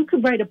 you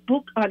could write a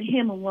book on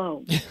him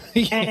alone,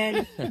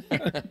 and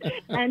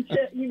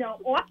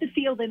off the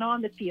field and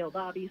on the field,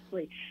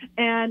 obviously.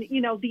 And,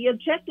 the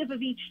objective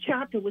of each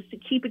chapter was to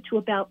keep it to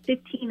about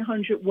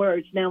 1,500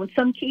 words. Now, in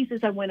some cases,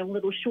 I went a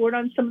little short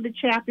on some of the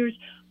chapters.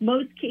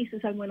 Most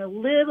cases, I went a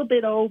little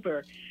bit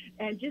over,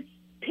 and just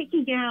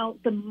picking out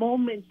the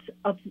moments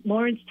of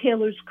Lawrence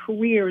Taylor's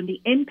career and the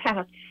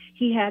impact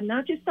he had,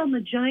 not just on the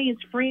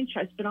Giants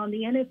franchise, but on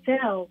the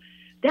NFL.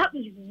 That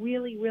was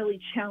really, really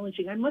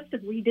challenging. I must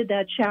have redid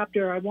that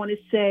chapter, I want to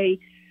say,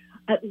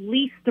 at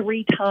least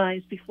 3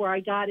 times before I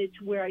got it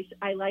to where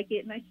I like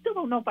it. And I still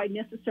don't know if I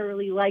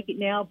necessarily like it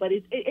now, but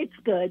it's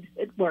good.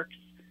 It works.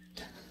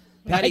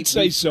 Patty, I'd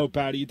say so,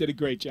 Patty. You did a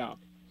great job.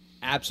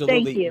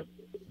 Absolutely. Thank you.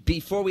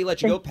 Before we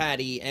let you go,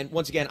 Patty, and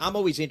once again, I'm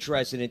always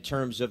interested in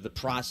terms of the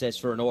process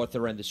for an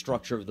author and the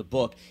structure of the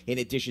book, in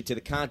addition to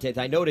the content.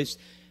 I noticed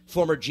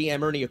former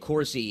GM Ernie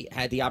Accorsi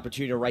had the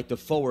opportunity to write the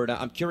foreword.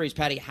 I'm curious,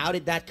 Patty, how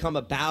did that come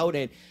about,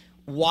 and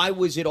why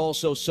was it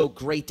also so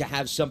great to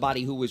have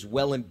somebody who was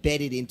well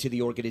embedded into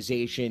the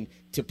organization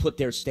to put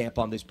their stamp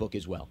on this book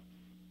as well?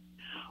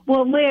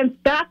 Well, Lance,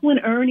 back when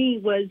Ernie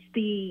was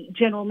the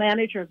general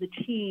manager of the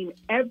team,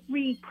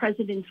 every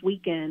President's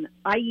Weekend,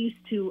 I used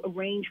to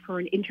arrange for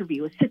an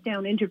interview, a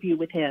sit-down interview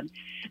with him.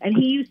 And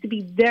he used to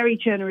be very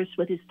generous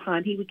with his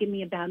time. He would give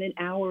me about an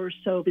hour or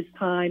so of his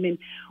time, and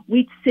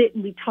we'd sit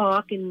and we'd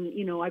talk, and,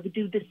 I would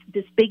do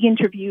this big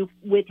interview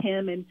with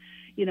him. And,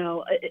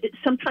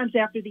 sometimes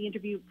after the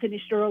interview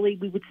finished early,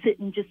 we would sit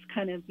and just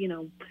kind of,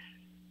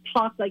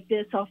 talk like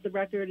this off the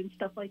record and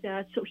stuff like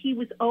that. So he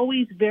was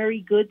always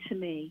very good to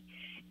me.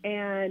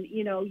 And,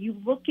 you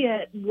look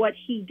at what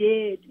he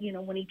did,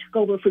 when he took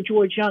over for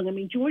George Young. I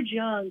mean, George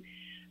Young,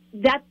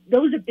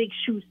 those are big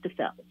shoes to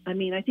fill. I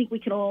mean, I think we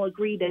can all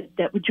agree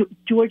that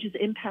George's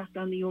impact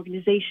on the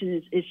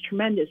organization is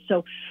tremendous.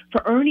 So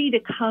for Ernie to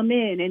come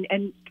in,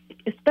 and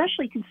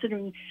especially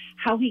considering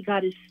how he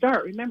got his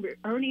start. Remember,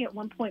 Ernie at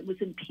one point was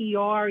in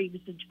PR.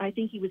 I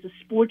think he was a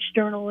sports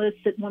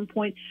journalist at one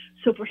point.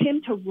 So for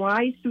him to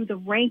rise through the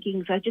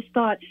rankings, I just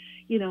thought,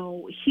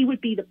 he would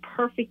be the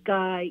perfect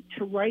guy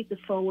to write the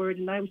foreword,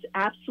 and I was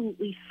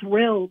absolutely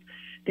thrilled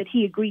that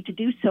he agreed to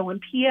do so. And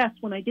P.S.,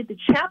 when I did the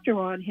chapter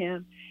on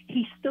him,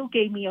 he still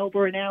gave me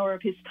over an hour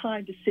of his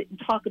time to sit and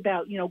talk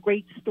about,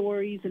 great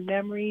stories and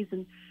memories,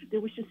 and there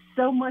was just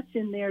so much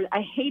in there.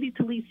 I hated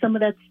to leave some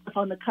of that stuff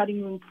on the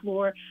cutting room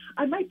floor.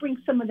 I might bring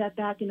some of that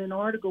back in an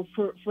article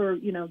for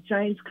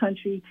Giants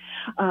Country,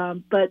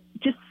 but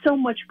just so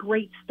much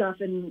great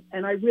stuff, and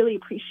I really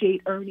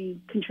appreciate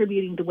Ernie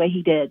contributing the way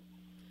he did.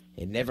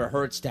 It never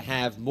hurts to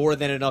have more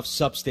than enough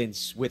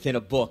substance within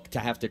a book to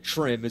have to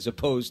trim as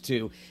opposed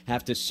to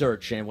have to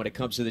search. And when it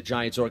comes to the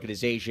Giants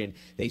organization,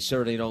 they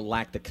certainly don't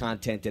lack the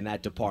content in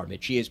that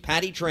department. She is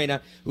Patty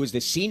Traina, who is the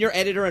senior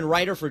editor and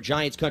writer for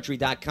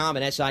GiantsCountry.com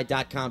and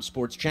SI.com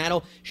Sports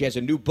Channel. She has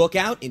a new book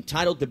out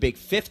entitled The Big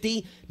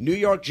 50, New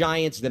York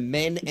Giants, the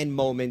Men and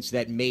Moments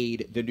That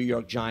Made the New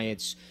York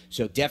Giants.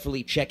 So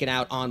definitely check it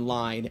out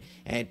online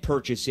and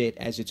purchase it,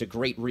 as it's a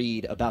great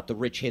read about the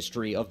rich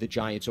history of the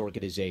Giants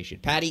organization.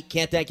 Patty,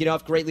 can't thank you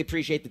enough. Greatly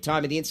appreciate the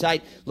time and the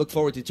insight. Look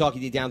forward to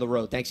talking to you down the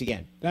road. Thanks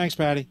again. Thanks,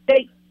 Patty.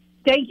 Thank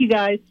you,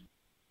 guys.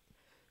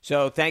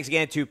 So thanks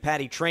again to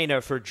Patty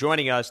Traina for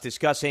joining us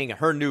discussing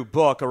her new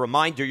book. A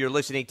reminder, you're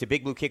listening to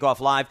Big Blue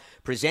Kickoff Live,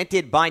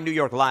 presented by New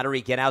York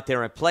Lottery. Get out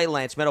there and play.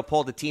 Lance Meadow,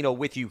 Paul Dottino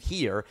with you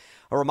here.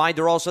 A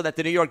reminder also that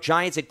the New York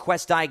Giants and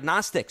Quest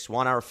Diagnostics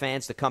want our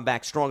fans to come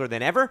back stronger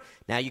than ever.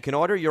 Now you can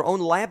order your own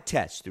lab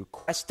tests through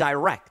Quest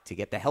Direct to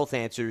get the health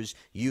answers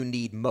you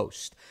need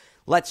most.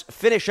 Let's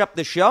finish up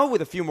the show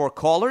with a few more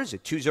callers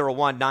at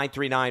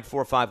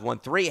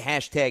 201-939-4513,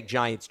 hashtag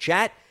Giants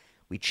Chat.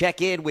 We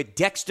check in with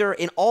Dexter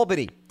in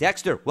Albany.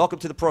 Dexter, welcome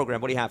to the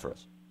program. What do you have for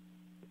us?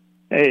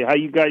 Hey, how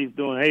you guys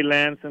doing? Hey,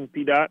 Lance and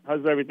P-Dot,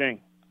 how's everything?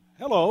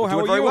 Hello, how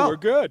are you? Well. We're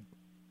good.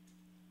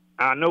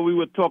 I know we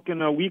were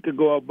talking a week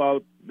ago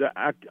about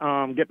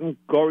getting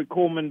Corey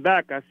Coleman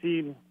back. I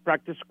see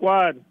practice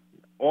squad.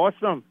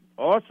 Awesome.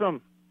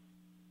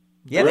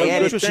 Yeah, they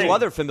added 2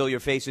 other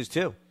familiar faces,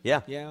 too.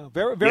 Yeah. Yeah,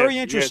 very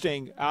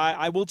interesting. Yes.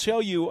 I will tell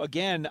you,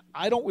 again,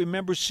 I don't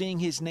remember seeing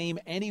his name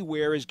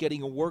anywhere as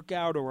getting a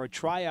workout or a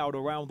tryout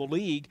around the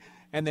league,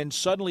 and then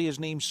suddenly his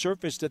name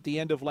surfaced at the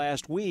end of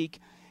last week.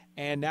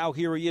 and now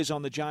here he is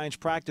on the Giants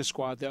practice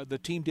squad. The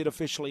team did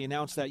officially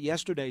announce that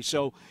yesterday.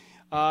 So,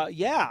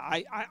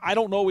 I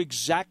don't know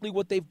exactly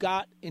what they've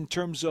got in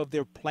terms of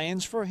their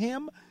plans for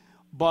him.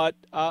 But,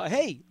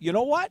 hey, you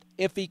know what?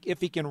 If he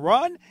can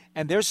run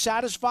and they're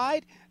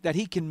satisfied that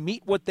he can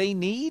meet what they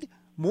need,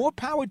 more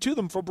power to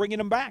them for bringing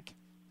him back.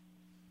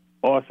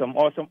 Awesome.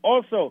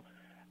 Also,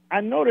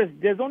 I noticed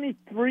there's only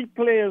 3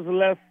 players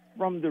left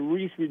from the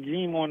Reese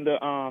regime on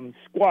the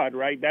squad,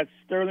 right? That's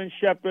Sterling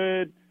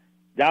Shepard,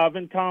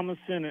 Dalvin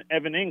Tomlinson, and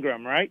Evan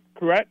Ingram, right?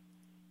 Correct?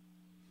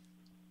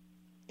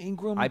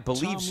 Ingram, I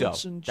believe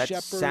Tomlinson, so. That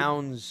Shepard.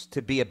 sounds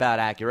to be about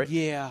accurate.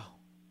 Yeah.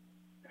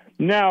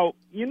 Now,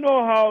 you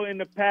know how in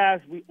the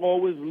past we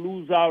always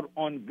lose out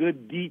on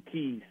good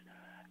DTs.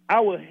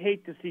 I would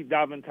hate to see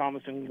Dalvin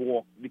Tomlinson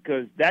walk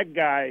because that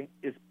guy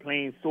is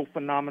playing so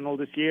phenomenal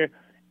this year.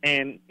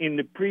 And in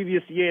the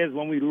previous years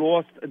when we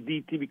lost a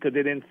DT because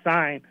they didn't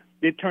sign,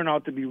 they turned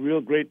out to be real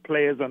great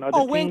players on other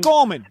teams. Wayne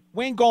Gallman.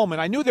 Wayne Gallman.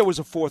 I knew there was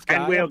a fourth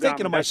guy. I'm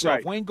thinking to myself,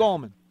 right. Wayne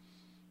Gallman.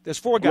 There's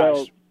 4 guys.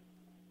 Well,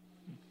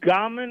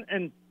 Gallman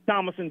and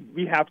Thomason,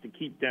 we have to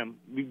keep them.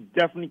 We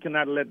definitely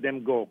cannot let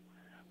them go.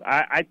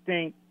 I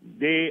think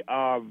they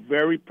are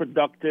very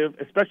productive,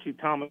 especially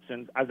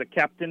Thomason. As a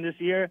captain this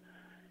year,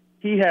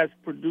 he has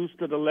produced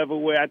to the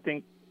level where I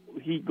think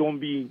he's going to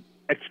be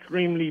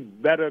extremely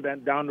better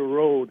than down the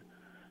road.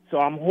 So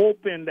I'm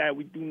hoping that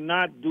we do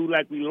not do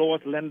like we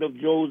lost Lendell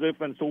Joseph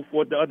and so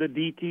forth, the other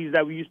DTs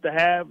that we used to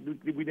have,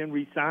 we didn't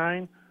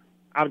re-sign.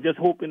 I'm just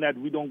hoping that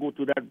we don't go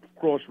through that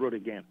crossroad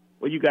again.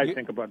 What do you guys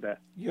think about that?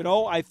 You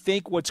know, I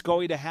think what's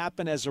going to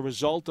happen as a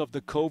result of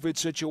the COVID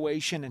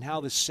situation and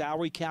how the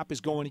salary cap is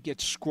going to get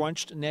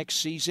scrunched next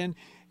season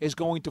is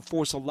going to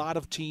force a lot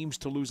of teams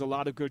to lose a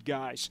lot of good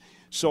guys.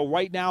 So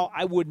right now,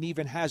 I wouldn't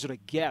even hazard a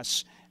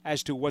guess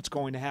as to what's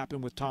going to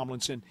happen with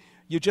Tomlinson.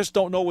 You just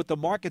don't know what the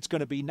market's going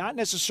to be, not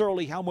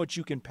necessarily how much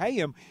you can pay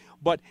him,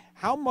 but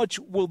how much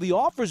will the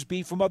offers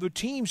be from other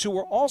teams who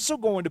are also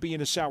going to be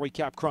in a salary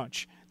cap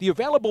crunch. The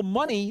available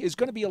money is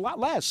going to be a lot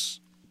less.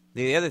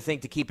 The other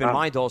thing to keep in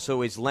mind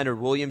also is Leonard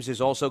Williams is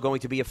also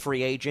going to be a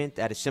free agent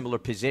at a similar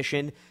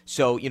position.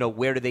 So, you know,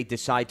 where do they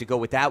decide to go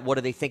with that? What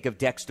do they think of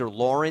Dexter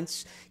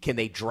Lawrence? Can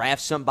they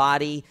draft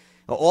somebody?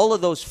 All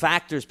of those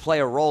factors play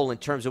a role in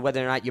terms of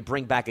whether or not you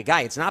bring back a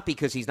guy. It's not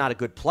because he's not a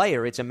good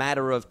player. It's a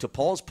matter of, to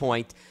Paul's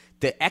point,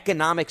 the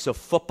economics of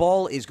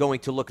football is going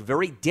to look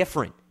very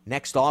different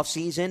next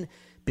offseason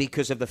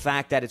because of the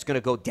fact that it's going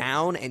to go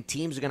down and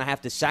teams are going to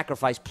have to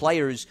sacrifice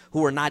players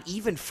who are not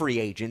even free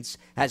agents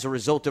as a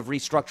result of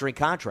restructuring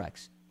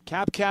contracts.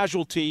 Cap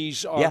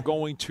casualties are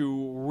going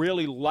to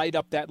really light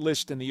up that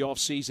list in the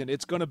offseason.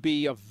 It's going to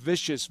be a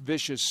vicious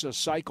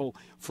cycle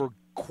for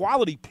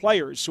quality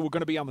players who are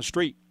going to be on the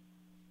street.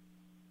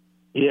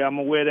 Yeah, I'm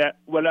aware of that.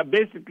 Well,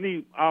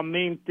 basically, our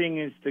main thing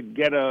is to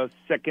get a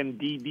second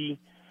DB.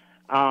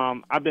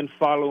 I've been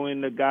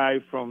following the guy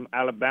from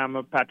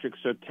Alabama, Patrick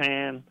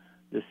Surtain,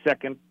 the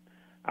second.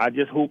 I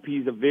just hope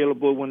he's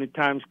available when the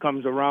time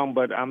comes around.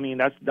 But, I mean,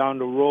 that's down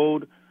the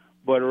road.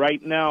 But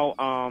right now,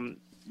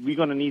 we're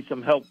going to need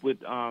some help with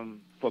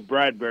for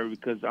Bradbury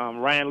because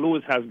Ryan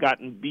Lewis has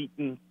gotten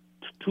beaten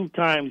 2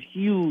 times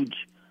huge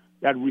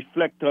that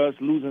reflect us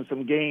losing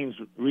some games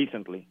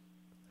recently.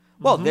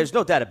 Well, there's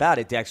no doubt about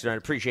it, Dexter, and I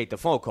appreciate the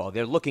phone call.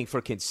 They're looking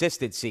for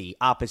consistency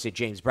opposite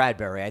James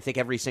Bradbury. I think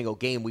every single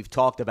game we've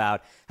talked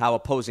about how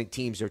opposing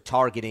teams are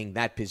targeting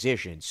that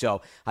position.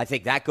 So I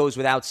think that goes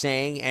without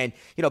saying. And,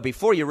 you know,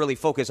 before you really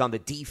focus on the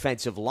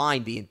defensive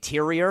line, the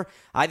interior,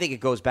 I think it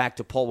goes back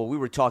to, Paul, what we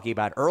were talking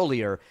about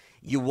earlier.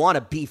 You want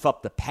to beef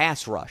up the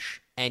pass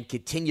rush and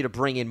continue to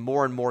bring in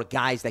more and more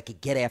guys that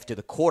could get after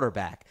the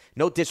quarterback.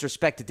 No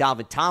disrespect to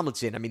Dalvin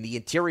Tomlinson. I mean, the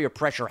interior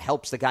pressure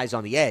helps the guys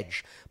on the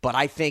edge. But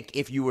I think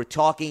if you were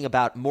talking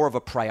about more of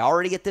a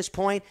priority at this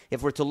point,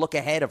 if we're to look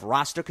ahead of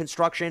roster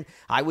construction,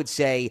 I would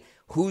say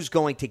who's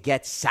going to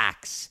get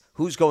sacks?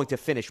 Who's going to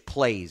finish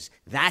plays?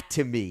 That,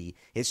 to me,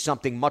 is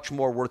something much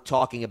more worth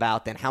talking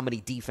about than how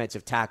many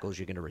defensive tackles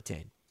you're going to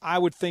retain. I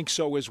would think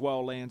so as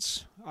well,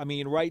 Lance. I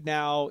mean, right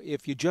now,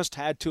 if you just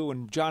had to,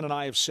 and John and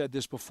I have said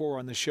this before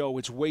on the show,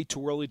 it's way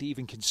too early to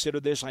even consider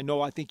this. I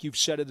think you've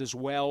said it as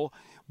well.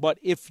 But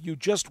if you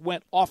just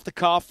went off the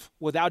cuff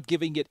without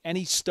giving it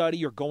any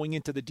study or going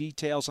into the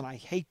details, and I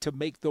hate to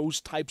make those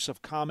types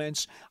of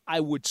comments, I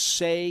would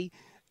say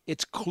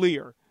it's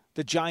clear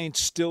the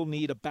Giants still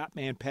need a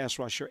Batman pass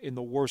rusher in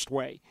the worst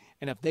way.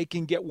 And if they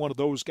can get one of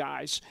those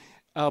guys,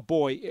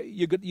 boy,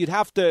 you'd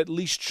have to at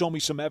least show me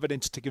some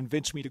evidence to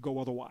convince me to go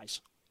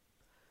otherwise.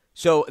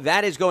 So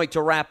that is going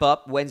to wrap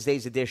up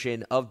Wednesday's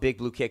edition of Big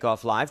Blue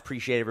Kickoff Live.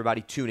 Appreciate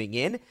everybody tuning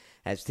in.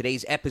 As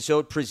today's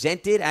episode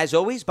presented, as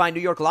always, by New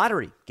York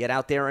Lottery. Get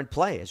out there and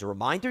play. As a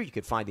reminder, you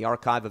can find the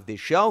archive of this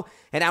show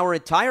and our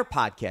entire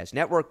podcast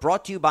network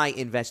brought to you by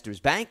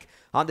Investors Bank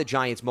on the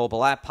Giants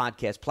mobile app,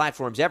 podcast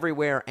platforms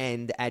everywhere,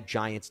 and at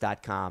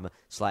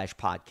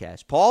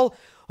giants.com/podcast. Paul,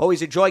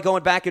 always enjoy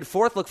going back and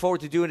forth. Look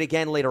forward to doing it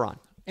again later on.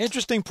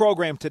 Interesting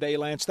program today,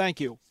 Lance. Thank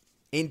you.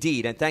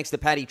 Indeed, and thanks to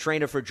Patty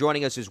Traynor for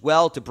joining us as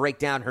well to break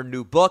down her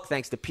new book.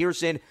 Thanks to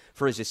Pearson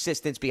for his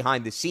assistance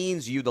behind the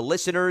scenes. You, the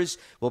listeners,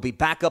 will be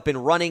back up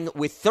and running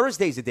with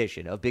Thursday's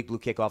edition of Big Blue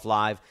Kickoff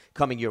Live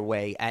coming your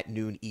way at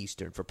noon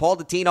Eastern. For Paul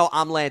Dottino,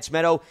 I'm Lance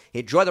Meadow.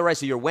 Enjoy the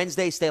rest of your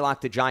Wednesday. Stay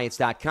locked to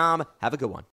Giants.com. Have a good one.